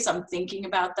just ways I'm thinking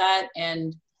about that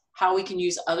and how we can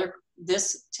use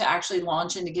this to actually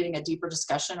launch into getting a deeper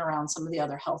discussion around some of the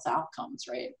other health outcomes,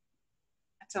 right?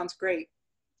 That sounds great.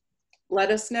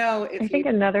 Let us know if I think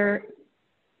another.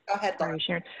 Go ahead, Laura. Sorry,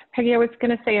 Sharon. Peggy, I was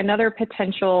going to say another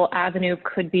potential avenue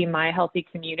could be My Healthy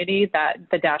Community, that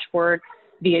the dashboard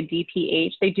via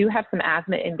DPH. They do have some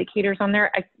asthma indicators on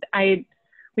there.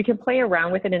 We can play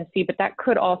around with it and see, but that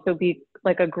could also be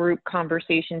like a group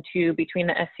conversation too between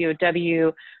the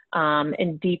SEOW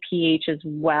and DPH as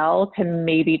well, to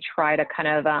maybe try to kind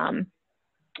of,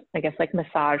 I guess, like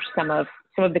massage some of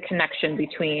the connection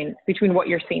between what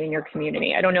you're seeing in your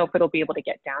community. I don't know if it'll be able to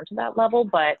get down to that level,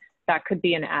 but that could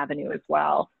be an avenue as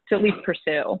well to at least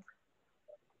pursue.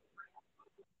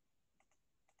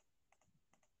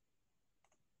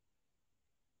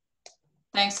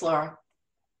 Thanks, Laura.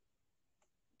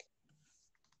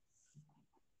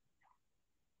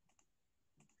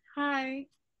 Hi.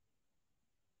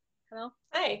 Hello.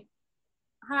 Hi.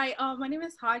 Hi. My name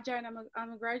is Haja, and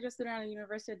I'm a graduate student at the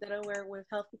University of Delaware with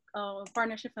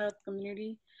Partnership Health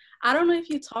Community. I don't know if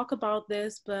you talk about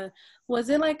this, but was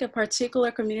it like a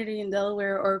particular community in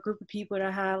Delaware or a group of people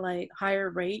that had like higher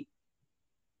rate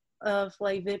of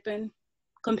like vaping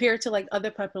compared to like other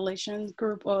population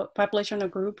or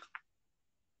group?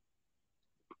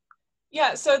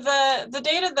 Yeah, so the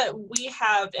data that we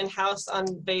have in-house on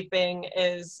vaping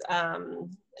is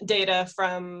data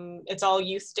from, it's all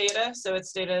youth data. So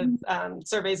it's data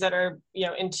surveys that are, you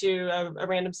know, into a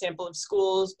random sample of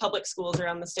schools, public schools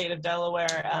around the state of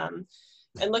Delaware.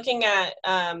 And looking at,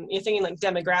 you're thinking like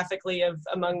demographically of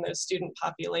among those student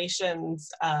populations,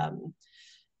 I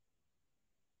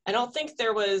don't think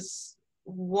there was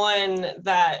one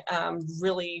that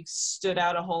really stood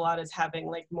out a whole lot as having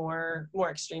like more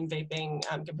extreme vaping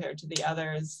compared to the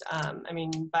others. I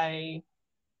mean, I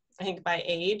think by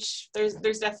age,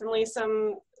 there's definitely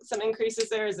some increases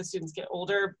there as the students get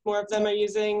older. More of them are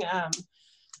using. I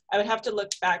would have to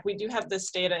look back. We do have this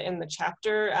data in the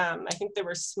chapter. I think there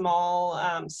were small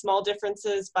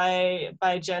differences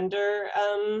by gender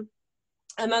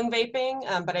among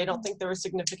vaping, but I don't think there were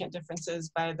significant differences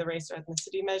by the race or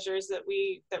ethnicity measures that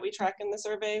we track in the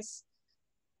surveys.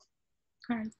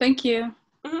 All right, thank you.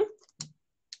 Mm-hmm.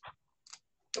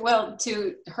 Well,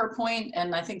 to her point,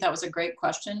 and I think that was a great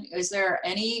question, is there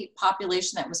any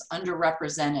population that was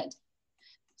underrepresented?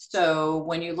 So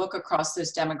when you look across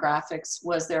those demographics,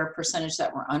 was there a percentage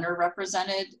that were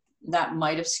underrepresented that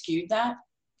might have skewed that?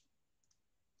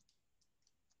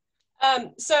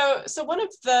 So one of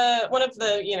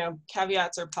the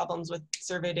caveats or problems with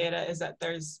survey data is that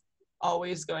there's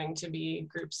always going to be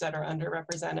groups that are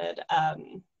underrepresented.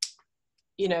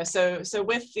 So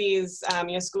with these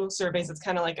school surveys, it's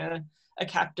kind of like a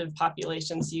captive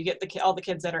population. So you get all the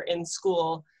kids that are in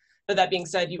school, but that being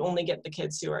said, you only get the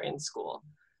kids who are in school.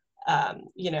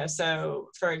 So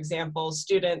for example,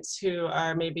 students who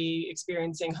are maybe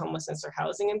experiencing homelessness or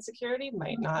housing insecurity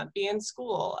might not be in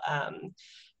school.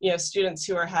 Students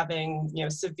who are having,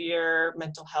 severe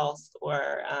mental health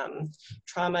or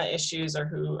trauma issues, or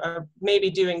who are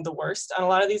maybe doing the worst on a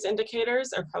lot of these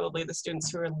indicators, are probably the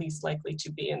students who are least likely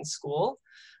to be in school.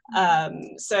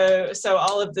 So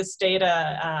all of this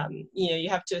data, you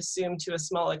have to assume to a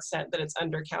small extent that it's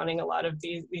undercounting a lot of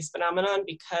these phenomenon,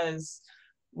 because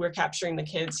we're capturing the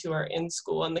kids who are in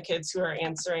school and the kids who are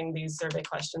answering these survey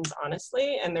questions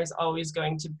honestly. And there's always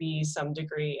going to be some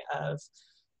degree of,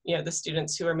 the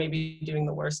students who are maybe doing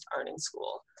the worst aren't in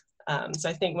school. So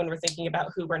I think when we're thinking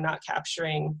about who we're not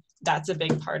capturing, that's a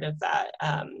big part of that.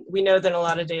 We know that a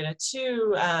lot of data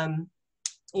too,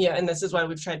 and this is why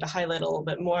we've tried to highlight a little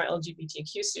bit more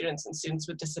LGBTQ students and students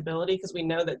with disability, because we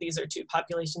know that these are two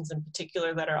populations in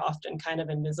particular that are often kind of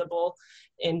invisible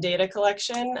in data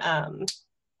collection.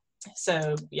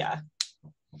 So yeah,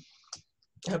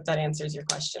 I hope that answers your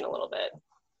question a little bit.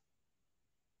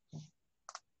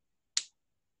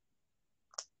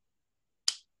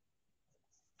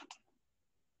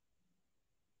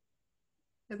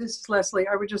 This is Leslie.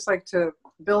 I would just like to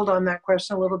build on that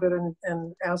question a little bit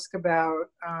and ask about,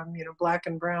 Black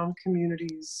and brown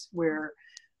communities where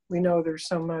we know there's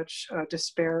so much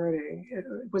disparity.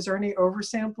 Was there any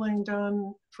oversampling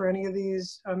done for any of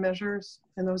these measures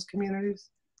in those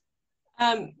communities?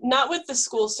 Not with the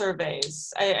school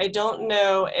surveys. I don't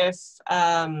know if,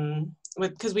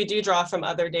 because we do draw from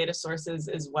other data sources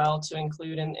as well to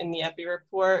include in the Epi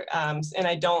report. And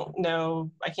I don't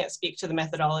know, I can't speak to the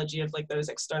methodology of like those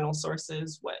external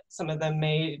sources, what some of them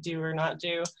may do or not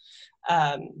do.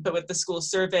 But with the school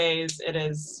surveys, it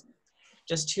is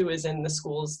just who is in the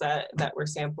schools that we're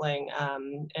sampling.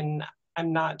 And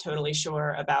I'm not totally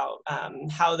sure about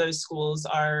how those schools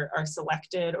are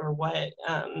selected or what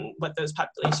those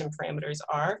population parameters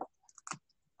are.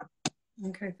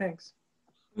 Okay, thanks.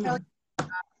 Mm-hmm.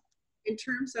 In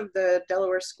terms of the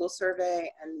Delaware School Survey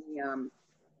and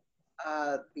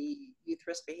the Youth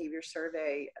Risk Behavior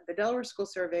Survey, the Delaware School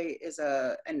Survey is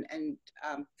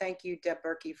thank you, Deb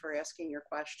Berkey, for asking your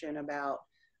question about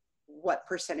what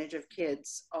percentage of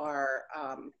kids are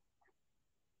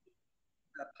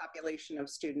the population of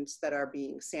students that are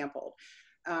being sampled.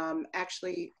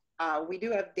 Actually, we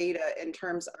do have data in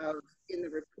terms of, in the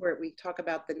report, we talk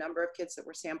about the number of kids that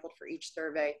were sampled for each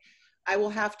survey. I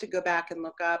will have to go back and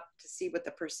look up to see what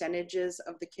the percentages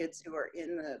of the kids who are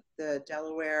in the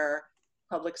Delaware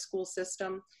public school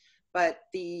system. But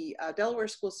the Delaware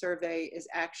School Survey is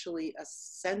actually a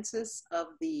census of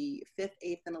the 5th,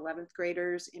 8th, and 11th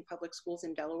graders in public schools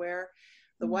in Delaware.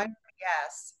 The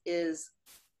YRS is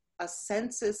a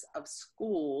census of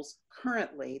schools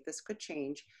currently, this could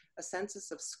change, a census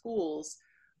of schools,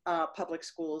 public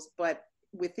schools, but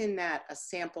within that, a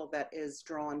sample that is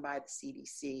drawn by the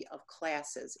CDC of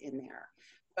classes in there.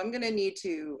 I'm gonna need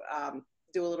to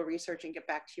do a little research and get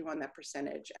back to you on that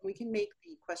percentage. We can make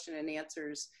the question and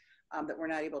answers that we're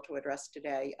not able to address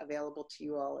today available to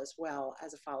you all as well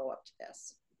as a follow-up to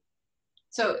this.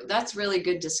 So that's really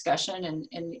good discussion.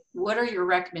 And what are your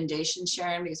recommendations,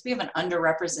 Sharon? Because we have an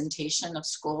underrepresentation of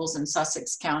schools in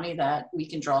Sussex County that we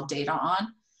can draw data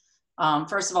on.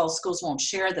 First of all, schools won't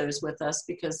share those with us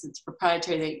because it's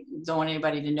proprietary. They don't want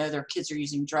anybody to know their kids are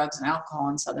using drugs and alcohol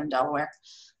in Southern Delaware.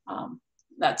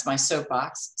 That's my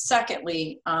soapbox.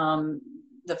 Secondly,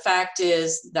 the fact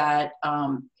is that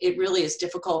it really is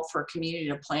difficult for a community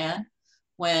to plan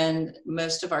when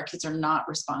most of our kids are not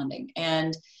responding.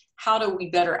 And how do we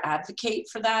better advocate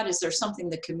for that? Is there something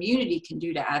the community can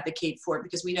do to advocate for it?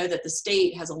 Because we know that the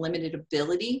state has a limited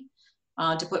ability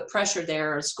to put pressure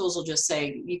there, or schools will just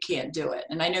say, you can't do it.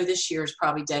 And I know this year is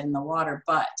probably dead in the water,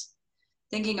 but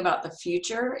thinking about the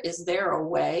future, is there a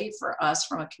way for us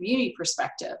from a community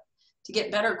perspective to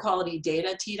get better quality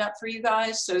data teed up for you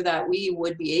guys so that we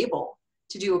would be able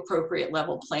to do appropriate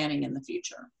level planning in the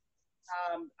future?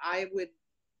 I would,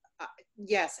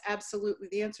 yes, absolutely.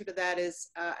 The answer to that is,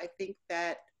 I think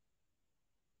that,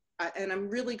 and I'm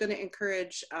really going to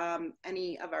encourage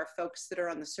any of our folks that are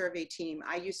on the survey team.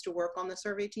 I used to work on the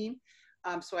survey team.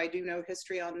 So I do know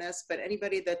history on this, but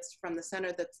anybody that's from the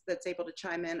center that's able to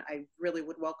chime in, I really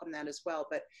would welcome that as well.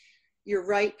 But you're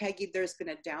right, Peggy, there's been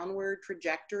a downward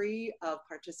trajectory of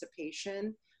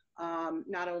participation,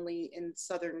 not only in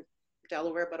Southern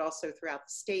Delaware, but also throughout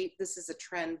the state. This is a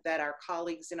trend that our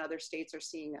colleagues in other states are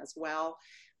seeing as well.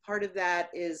 Part of that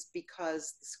is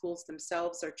because the schools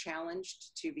themselves are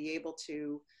challenged to be able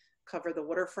to cover the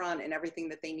waterfront and everything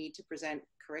that they need to present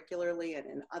curricularly and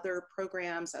in other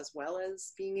programs, as well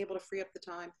as being able to free up the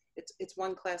time. It's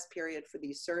one class period for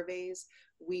these surveys.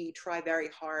 We try very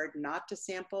hard not to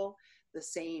sample the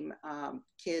same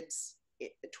kids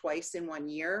twice in 1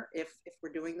 year. If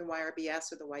we're doing the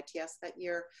YRBS or the YTS that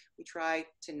year, we try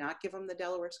to not give them the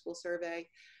Delaware School Survey.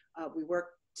 We work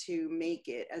to make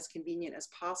it as convenient as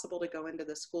possible to go into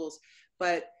the schools.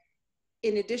 But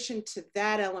in addition to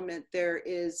that element, there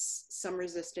is some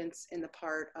resistance in the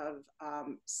part of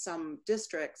some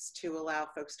districts to allow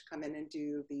folks to come in and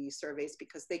do the surveys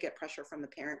because they get pressure from the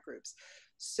parent groups.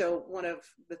 So one of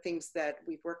the things that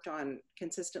we've worked on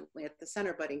consistently at the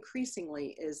center, but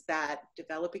increasingly, is that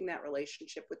developing that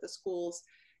relationship with the schools,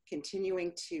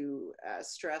 continuing to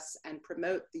stress and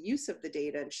promote the use of the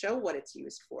data and show what it's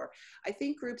used for. I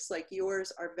think groups like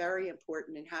yours are very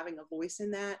important in having a voice in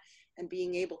that and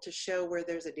being able to show where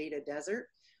there's a data desert,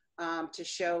 to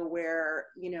show where,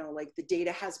 like the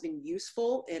data has been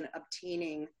useful in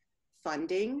obtaining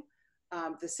funding.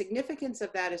 The significance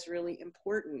of that is really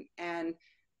important. And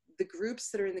the groups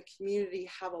that are in the community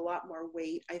have a lot more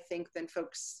weight, I think, than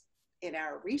folks in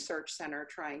our research center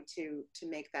trying to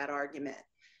make that argument.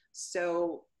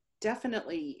 So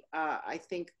definitely, I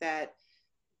think that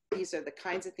these are the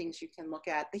kinds of things you can look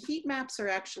at. The heat maps are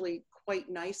actually quite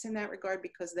nice in that regard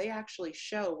because they actually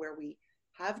show where we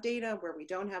have data, where we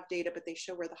don't have data, but they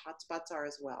show where the hotspots are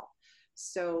as well.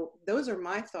 So those are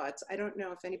my thoughts. I don't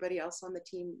know if anybody else on the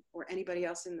team or anybody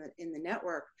else in the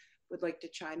network would like to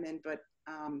chime in, but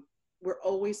we're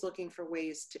always looking for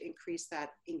ways to increase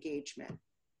that engagement.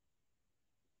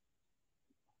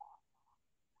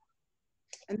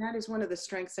 And that is one of the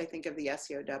strengths, I think, of the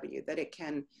SEOW, that it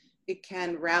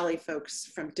can rally folks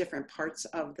from different parts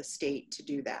of the state to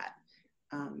do that.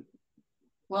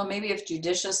 Well, maybe if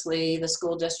judiciously the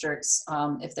school districts,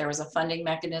 if there was a funding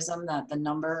mechanism that the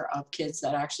number of kids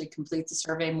that actually complete the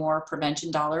survey, more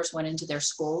prevention dollars went into their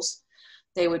schools,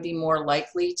 they would be more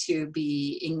likely to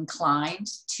be inclined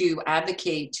to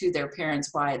advocate to their parents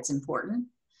why it's important.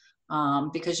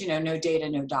 Because, no data,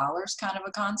 no dollars kind of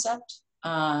a concept.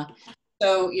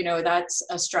 So, that's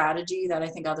a strategy that I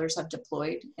think others have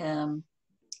deployed in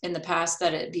the past,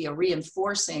 that it be a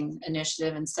reinforcing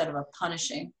initiative instead of a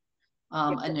punishing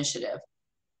initiative.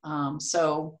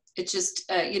 So it's just,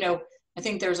 I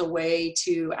think there's a way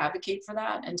to advocate for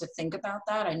that and to think about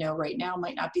that. I know right now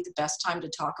might not be the best time to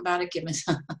talk about it given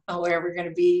where we're going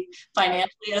to be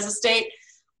financially as a state,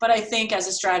 but I think as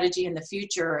a strategy in the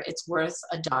future, it's worth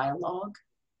a dialogue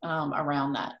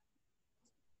around that.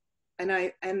 And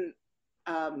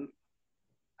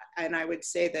I would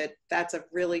say that that's a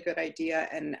really good idea,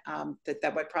 and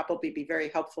that would probably be very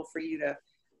helpful for you to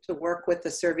work with the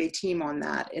survey team on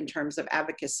that in terms of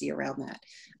advocacy around that.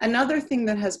 Another thing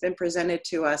that has been presented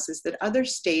to us is that other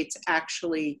states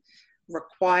actually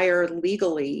require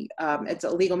legally, it's a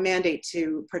legal mandate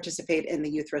to participate in the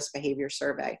Youth Risk Behavior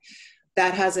Survey.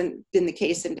 That hasn't been the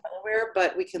case in Delaware,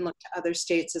 but we can look to other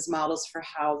states as models for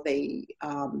how they,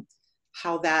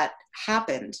 how that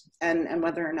happened and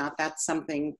whether or not that's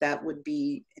something that would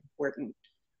be important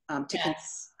to consider.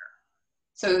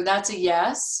 So that's a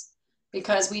yes,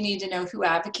 because we need to know who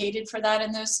advocated for that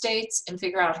in those states and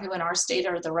figure out who in our state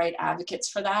are the right advocates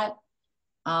for that.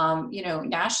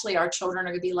 Nationally, our children are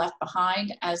going to be left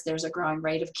behind as there's a growing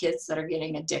rate of kids that are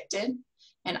getting addicted.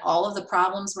 And all of the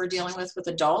problems we're dealing with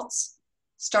adults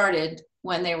started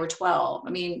when they were 12. I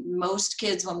mean, most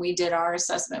kids, when we did our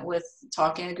assessment with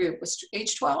talking in a group, was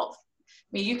age 12. I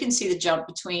mean, you can see the jump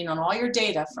between on all your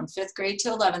data from 5th grade to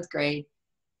 11th grade,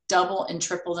 double and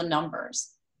triple the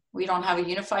numbers. We don't have a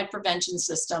unified prevention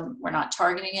system. We're not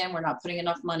targeting it. We're not putting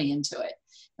enough money into it.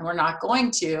 And we're not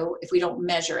going to if we don't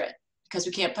measure it, because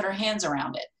we can't put our hands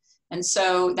around it. And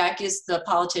so that gives the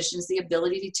politicians the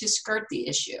ability to skirt the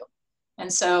issue.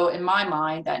 And so in my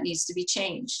mind, that needs to be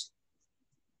changed.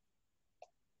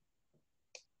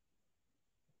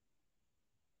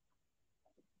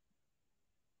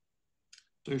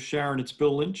 So Sharon, it's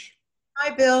Bill Lynch.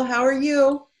 Hi, Bill. How are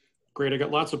you? Great. I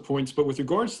got lots of points, but with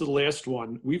regards to the last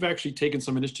one, we've actually taken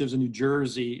some initiatives in New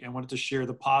Jersey and wanted to share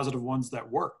the positive ones that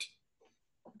worked.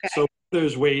 Okay. So one of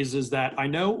those ways is that I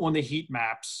know on the heat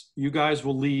maps, you guys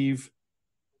will leave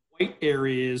white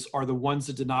areas are the ones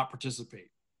that did not participate.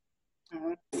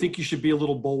 I think you should be a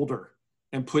little bolder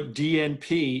and put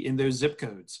DNP in those zip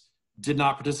codes. Did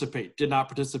not participate, did not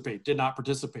participate, did not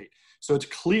participate. So it's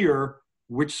clear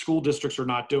which school districts are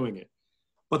not doing it.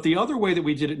 But the other way that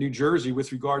we did it in New Jersey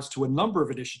with regards to a number of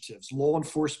initiatives, law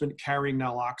enforcement carrying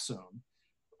naloxone,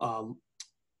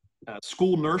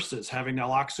 school nurses having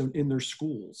naloxone in their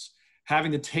schools,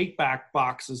 having the take back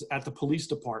boxes at the police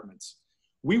departments.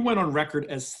 We went on record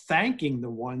as thanking the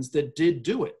ones that did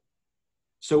do it.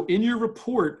 So in your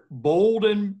report, bold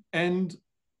and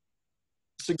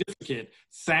significant,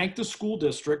 thank the school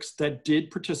districts that did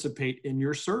participate in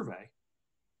your survey,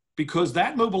 because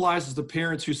that mobilizes the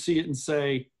parents who see it and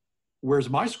say, where's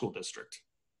my school district?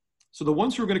 So the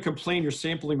ones who are going to complain you're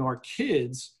sampling our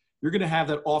kids, you're going to have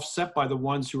that offset by the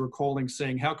ones who are calling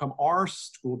saying, how come our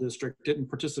school district didn't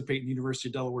participate in the University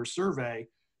of Delaware survey,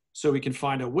 so we can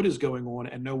find out what is going on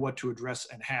and know what to address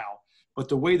and how. But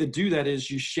the way to do that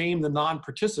is you shame the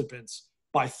non-participants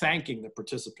by thanking the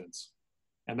participants.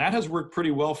 And that has worked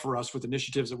pretty well for us with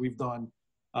initiatives that we've done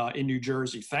in New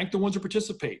Jersey. Thank the ones who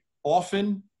participate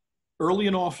often, early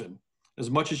and often, as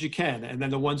much as you can. And then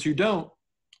the ones who don't,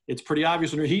 it's pretty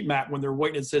obvious on your heat map when they're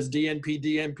white and it says DNP,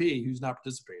 DNP, who's not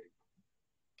participating.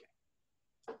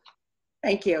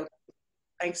 Thank you.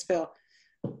 Thanks, Phil.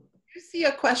 You see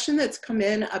a question that's come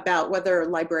in about whether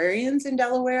librarians in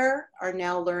Delaware are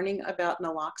now learning about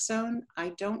naloxone. I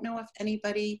don't know if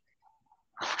anybody,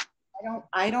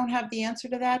 I don't have the answer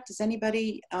to that. Does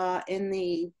anybody in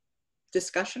the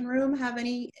discussion room have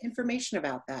any information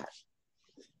about that?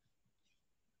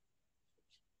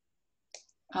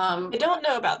 I don't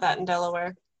know about that in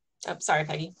Delaware. Oh, sorry,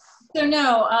 Peggy. So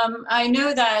no, I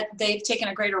know that they've taken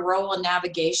a greater role in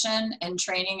navigation and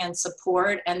training and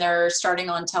support, and they're starting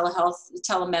on telehealth,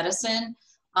 telemedicine.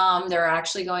 They're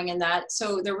actually going in that.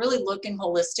 So they're really looking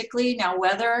holistically. Now,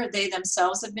 whether they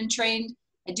themselves have been trained,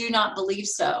 I do not believe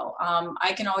so.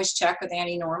 I can always check with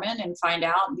Annie Norman and find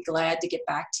out and be glad to get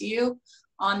back to you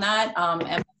on that.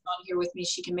 Emma's on here with me.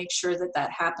 She can make sure that that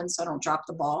happens so I don't drop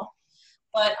the ball.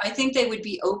 But I think they would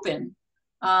be open.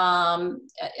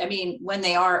 I mean, when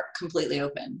they are completely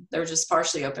open, they're just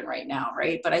partially open right now,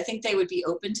 right? But I think they would be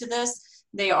open to this.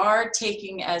 They are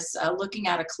taking as looking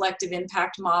at a collective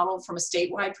impact model from a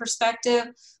statewide perspective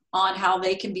on how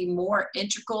they can be more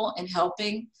integral in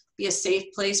helping be a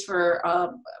safe place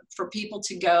for people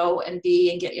to go and be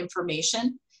and get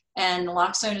information. And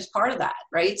naloxone is part of that,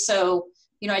 right? So,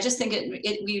 you know, I just think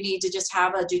we need to just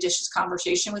have a judicious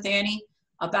conversation with Annie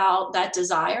about that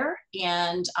desire,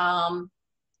 and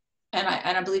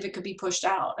I believe it could be pushed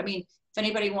out. I mean, if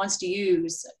anybody wants to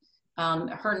use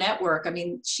her network, I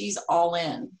mean, she's all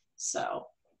in. So,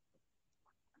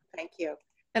 thank you.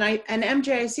 And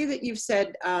MJ, I see that you've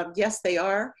said yes, they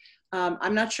are.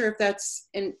 I'm not sure if that's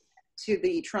to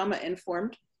the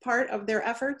trauma-informed part of their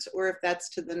efforts or if that's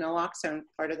to the naloxone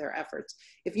part of their efforts.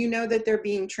 If you know that they're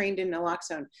being trained in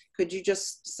naloxone, could you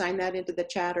just sign that into the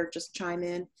chat or just chime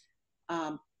in?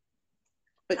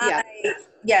 But yeah.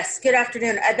 Yes, good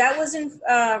afternoon. That was in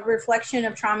reflection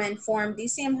of trauma-informed.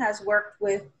 DCM has worked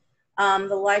with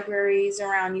the libraries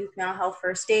around youth mental health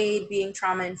first aid, being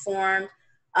trauma-informed.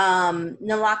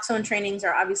 Naloxone trainings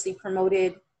are obviously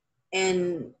promoted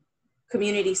in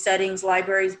community settings,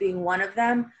 libraries being one of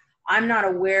them. I'm not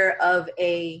aware of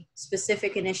a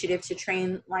specific initiative to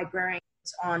train librarians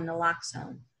on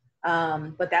naloxone,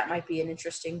 but that might be an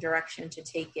interesting direction to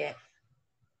take it.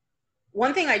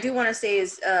 One thing I do want to say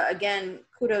is, again,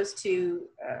 kudos to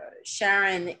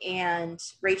Sharon and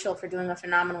Rachel for doing a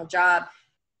phenomenal job.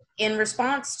 In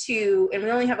response to, and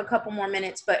we only have a couple more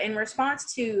minutes, but in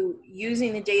response to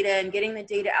using the data and getting the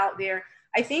data out there,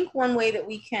 I think one way that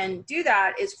we can do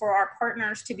that is for our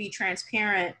partners to be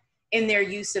transparent in their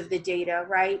use of the data,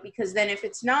 right? Because then if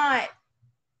it's not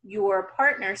your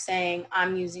partner saying,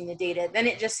 I'm using the data, then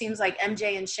it just seems like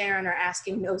MJ and Sharon are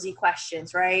asking nosy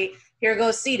questions, right? Here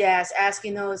goes CDAS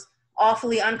asking those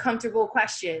awfully uncomfortable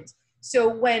questions. So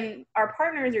when our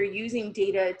partners are using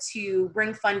data to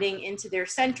bring funding into their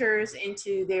centers,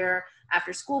 into their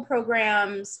after-school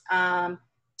programs,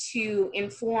 to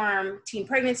inform teen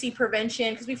pregnancy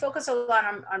prevention, because we focus a lot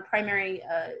on primary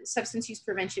substance use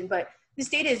prevention, but this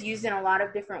data is used in a lot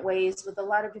of different ways with a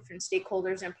lot of different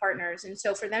stakeholders and partners. And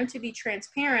so for them to be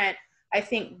transparent, I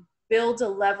think builds a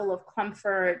level of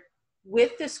comfort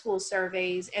with the school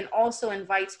surveys and also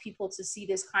invites people to see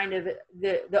this kind of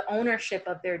the ownership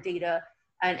of their data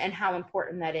and how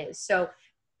important that is. So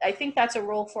I think that's a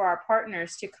role for our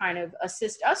partners to kind of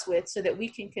assist us with so that we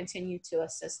can continue to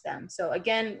assist them. So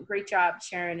again, great job,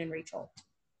 Sharon and Rachel.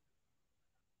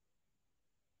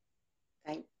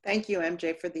 Thank you,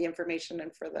 MJ, for the information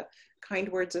and for the kind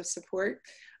words of support.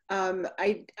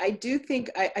 I do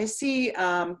think I see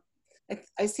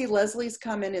I see Leslie's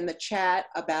comment in the chat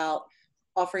about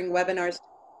offering webinars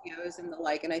and the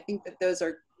like, and I think that those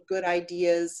are good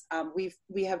ideas.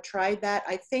 We have tried that.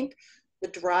 I think the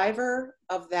driver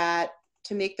of that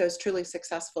to make those truly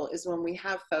successful is when we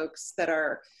have folks that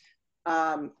are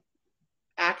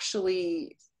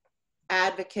actually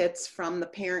advocates from the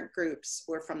parent groups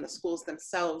or from the schools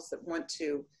themselves that want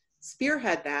to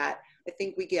spearhead that. I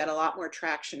think we get a lot more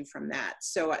traction from that.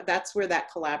 So that's where that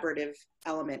collaborative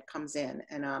element comes in.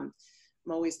 And I'm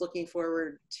always looking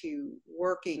forward to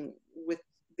working with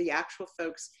the actual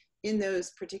folks in those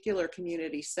particular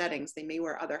community settings. They may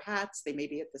wear other hats, they may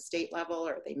be at the state level,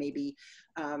 or they may be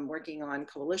working on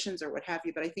coalitions or what have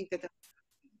you, but I think that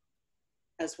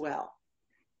as well.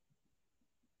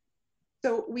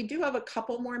 So we do have a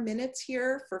couple more minutes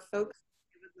here for folks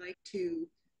who would like to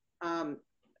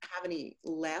have any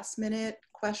last minute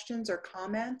questions or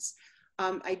comments.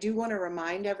 I do want to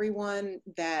remind everyone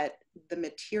that the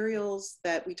materials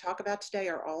that we talk about today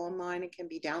are all online and can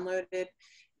be downloaded.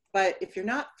 But if you're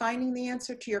not finding the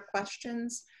answer to your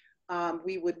questions,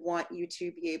 we would want you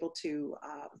to be able to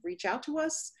reach out to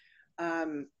us.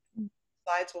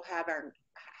 Slides will have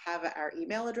our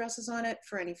email addresses on it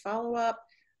for any follow-up.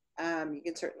 You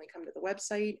can certainly come to the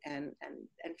website and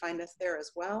find us there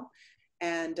as well.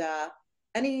 And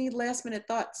any last minute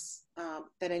thoughts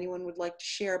that anyone would like to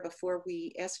share before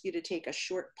we ask you to take a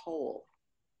short poll?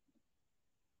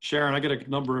 Sharon, I got a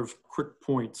number of quick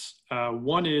points.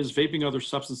 One is vaping other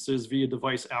substances via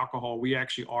device alcohol. We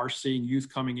actually are seeing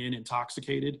youth coming in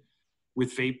intoxicated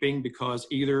with vaping because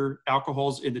either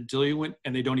alcohol's in the diluent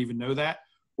and they don't even know that,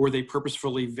 or they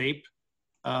purposefully vape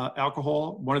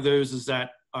alcohol. One of those is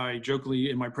that I jokingly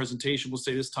in my presentation will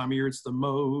say this time of year, it's the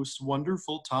most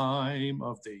wonderful time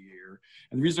of the year.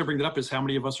 And the reason I bring that up is how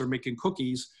many of us are making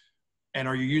cookies and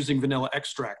are you using vanilla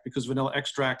extract? Because vanilla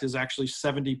extract is actually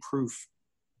 70 proof.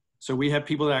 So we have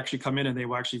people that actually come in and they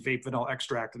will actually vape vanilla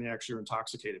extract and they actually are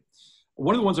intoxicated.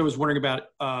 One of the ones I was wondering about,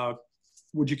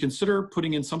 would you consider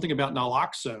putting in something about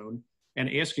naloxone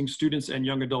and asking students and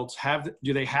young adults,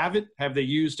 do they have it? Have they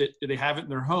used it? Do they have it in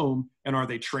their home? And are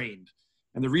they trained?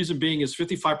 And the reason being is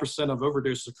 55% of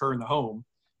overdoses occur in the home.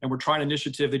 And we're trying an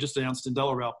initiative, they just announced in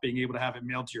Delaware about being able to have it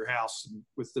mailed to your house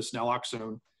with this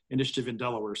naloxone initiative in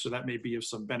Delaware. So that may be of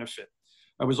some benefit.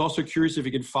 I was also curious if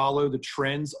you could follow the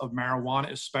trends of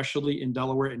marijuana, especially in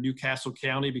Delaware and Newcastle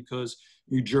County, because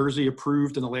New Jersey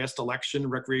approved in the last election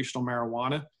recreational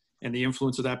marijuana and the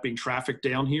influence of that being trafficked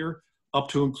down here, up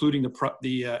to including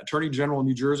the Attorney General in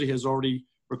New Jersey has already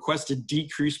requested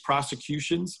decreased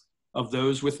prosecutions of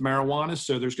those with marijuana.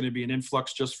 So there's going to be an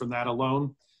influx just from that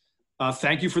alone.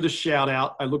 Thank you for the shout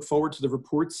out. I look forward to the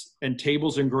reports and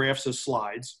tables and graphs as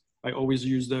slides. I always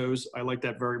use those. I like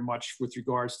that very much with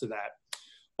regards to that.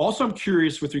 Also, I'm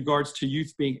curious with regards to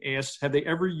youth being asked, have they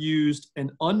ever used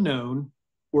an unknown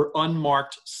or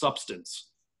unmarked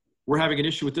substance? We're having an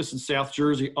issue with this in South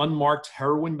Jersey, unmarked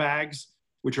heroin bags,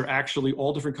 which are actually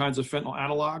all different kinds of fentanyl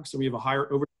analogs. So we have a higher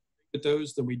overdose with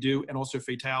those than we do, and also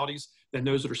fatalities than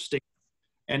those that are state.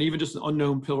 And even just an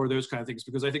unknown pill or those kind of things,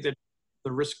 because I think that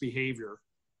the risk behavior.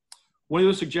 One of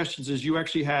those suggestions is you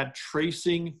actually had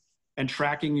tracing and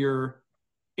tracking your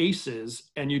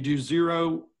ACEs, and you do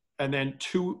 0 and then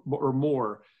 2 or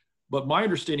more. But my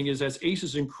understanding is as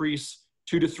ACEs increase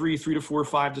 2 to 3, 3 to 4,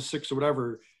 5 to 6 or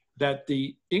whatever, that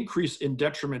the increase in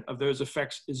detriment of those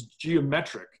effects is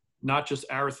geometric, not just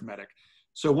arithmetic.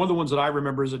 So one of the ones that I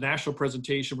remember is a national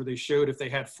presentation where they showed if they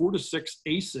had 4 to 6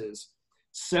 ACEs,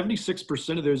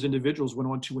 76% of those individuals went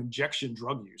on to injection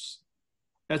drug use.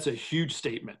 That's a huge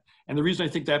statement. And the reason I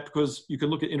think that, because you can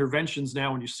look at interventions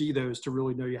now when you see those to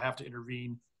really know you have to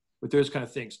intervene with those kind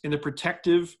of things. In the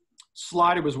protective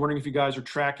slide, I was wondering if you guys are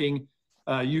tracking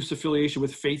youth affiliation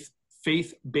with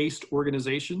faith-based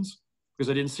organizations, because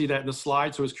I didn't see that in the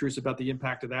slide. So I was curious about the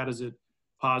impact of that. Is it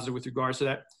positive with regards to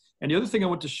that? And the other thing I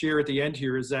want to share at the end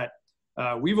here is that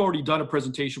we've already done a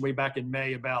presentation way back in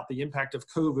May about the impact of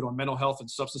COVID on mental health and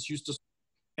substance use disorder,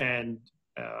 and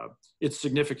it's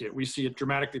significant. We see it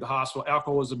dramatically at the hospital.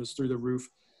 Alcoholism is through the roof.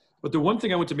 But the one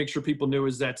thing I want to make sure people know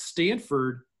is that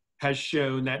Stanford has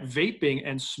shown that vaping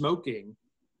and smoking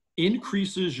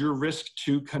increases your risk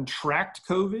to contract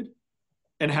COVID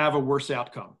and have a worse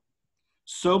outcome.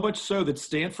 So much so that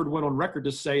Stanford went on record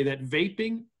to say that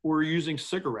vaping or using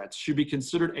cigarettes should be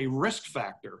considered a risk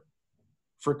factor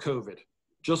for COVID,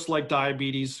 just like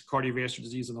diabetes, cardiovascular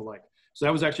disease, and the like. So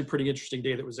that was actually a pretty interesting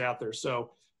data that was out there.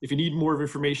 So if you need more of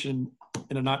information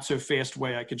in a not so fast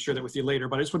way, I can share that with you later.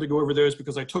 But I just wanted to go over those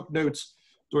because I took notes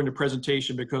during the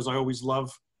presentation, because I always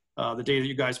love the data that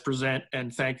you guys present,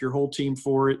 and thank your whole team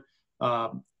for it.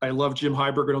 I love Jim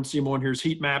Heiberger. I don't see him on here. His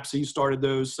heat maps, he started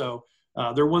those. So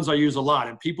they're ones I use a lot.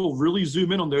 And people really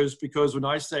zoom in on those, because when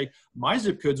I say my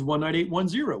zip code's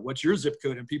 19810, what's your zip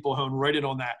code? And people hone right in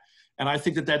on that. And I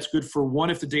think that that's good for one,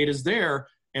 if the data is there.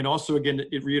 And also, again,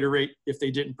 it reiterate, if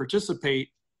they didn't participate,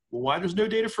 well, why there's no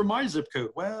data for my zip code?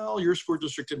 Well, your school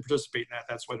district didn't participate in that.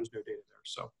 That's why there's no data there.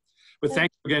 So, but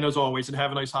thank you again, as always, and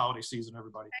have a nice holiday season,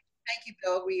 everybody. Thank you,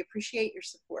 Bill. We appreciate your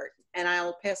support. And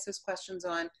I'll pass those questions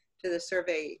on to the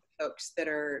survey folks that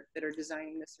are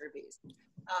designing the surveys.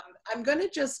 I'm going to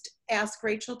just ask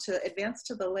Rachel to advance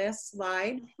to the last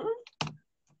slide.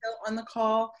 Still on the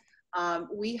call,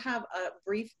 we have a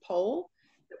brief poll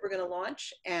that we're going to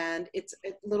launch, and it's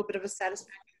a little bit of a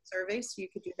satisfaction survey, so you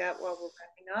could do that while we're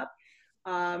wrapping up.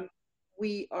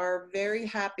 We are very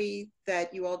happy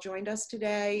that you all joined us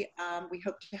today. We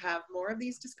hope to have more of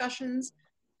these discussions.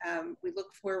 We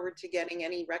look forward to getting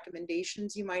any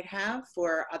recommendations you might have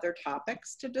for other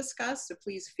topics to discuss, so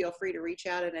please feel free to reach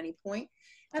out at any point.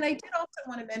 And I did also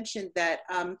want to mention that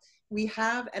we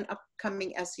have an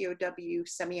upcoming SEOW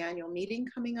semi-annual meeting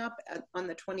coming up on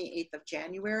the 28th of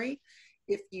January.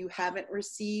 If you haven't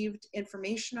received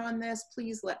information on this,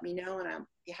 please let me know, and I'll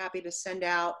be happy to send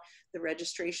out the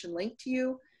registration link to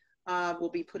you. We'll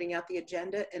be putting out the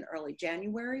agenda in early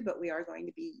January, but we are going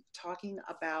to be talking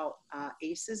about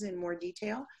ACEs in more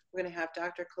detail. We're going to have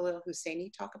Dr. Khalil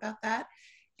Husseini talk about that.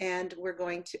 And we're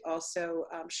going to also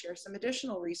share some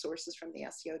additional resources from the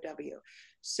SEOW.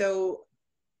 So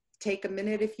take a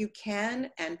minute if you can,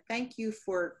 and thank you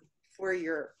for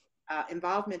your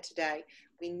involvement today.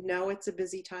 We know it's a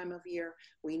busy time of year.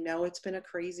 We know it's been a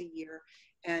crazy year.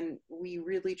 And we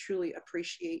really, truly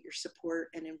appreciate your support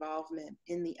and involvement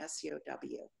in the SEOW.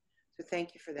 So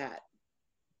thank you for that.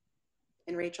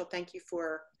 And Rachel, thank you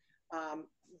for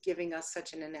giving us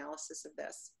such an analysis of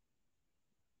this.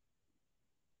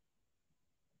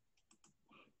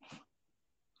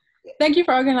 Thank you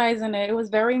for organizing it. It was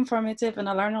very informative and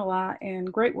I learned a lot,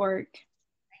 and great work.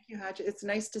 Thank you, Haja. It's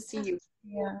nice to see you.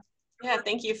 Yeah,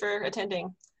 thank you for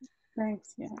attending.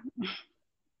 Thanks, yeah. On the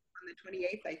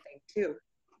 28th, I think, too.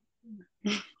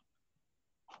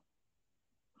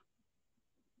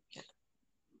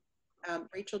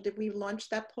 Rachel, did we launch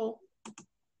that poll?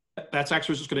 That's actually what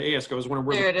I was just going to ask. I was wondering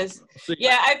where. There it is.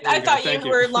 Yeah, I thought you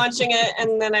were launching it,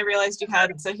 and then I realized you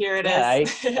hadn't, so here it is.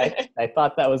 I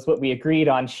thought that was what we agreed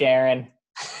on, Sharon.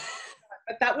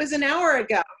 But that was an hour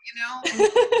ago, you know?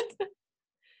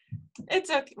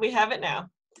 It's okay. We have it now.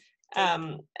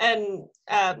 Bill,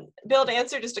 to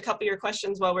answer just a couple of your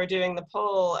questions while we're doing the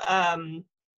poll,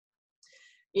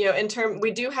 you know,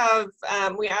 we do have,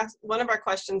 we asked one of our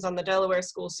questions on the Delaware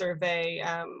School Survey,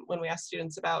 when we asked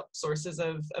students about sources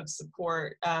of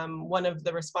support, one of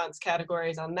the response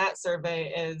categories on that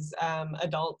survey is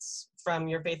adults from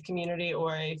your faith community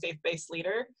or a faith-based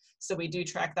leader. So we do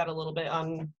track that a little bit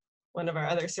on one of our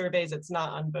other surveys. It's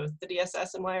not on both the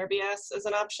DSS and YRBS as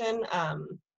an option.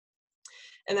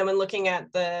 And then when looking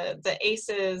at the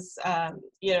ACEs,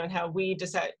 you know, and how we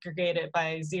disaggregate it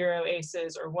by 0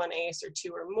 ACEs or 1 ACE or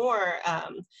 2 or more,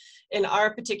 in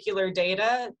our particular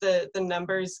data, the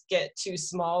numbers get too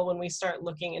small when we start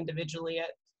looking individually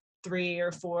at 3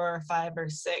 or 4 or 5 or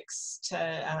 6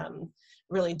 to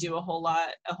really do a whole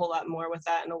lot more with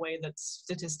that in a way that's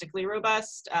statistically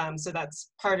robust. So that's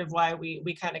part of why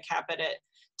we kind of cap it at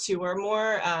 2 or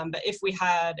more, but if we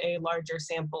had a larger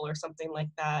sample or something like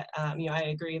that, you know, I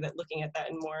agree that looking at that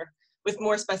with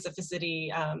more specificity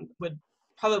would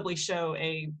probably show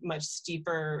a much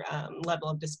steeper level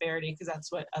of disparity, because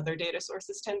that's what other data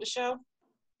sources tend to show.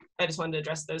 I just wanted to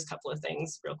address those couple of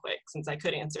things real quick since I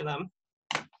could answer them.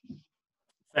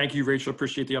 Thank you, Rachel.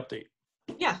 Appreciate the update.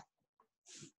 Yeah,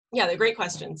 they're great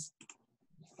questions.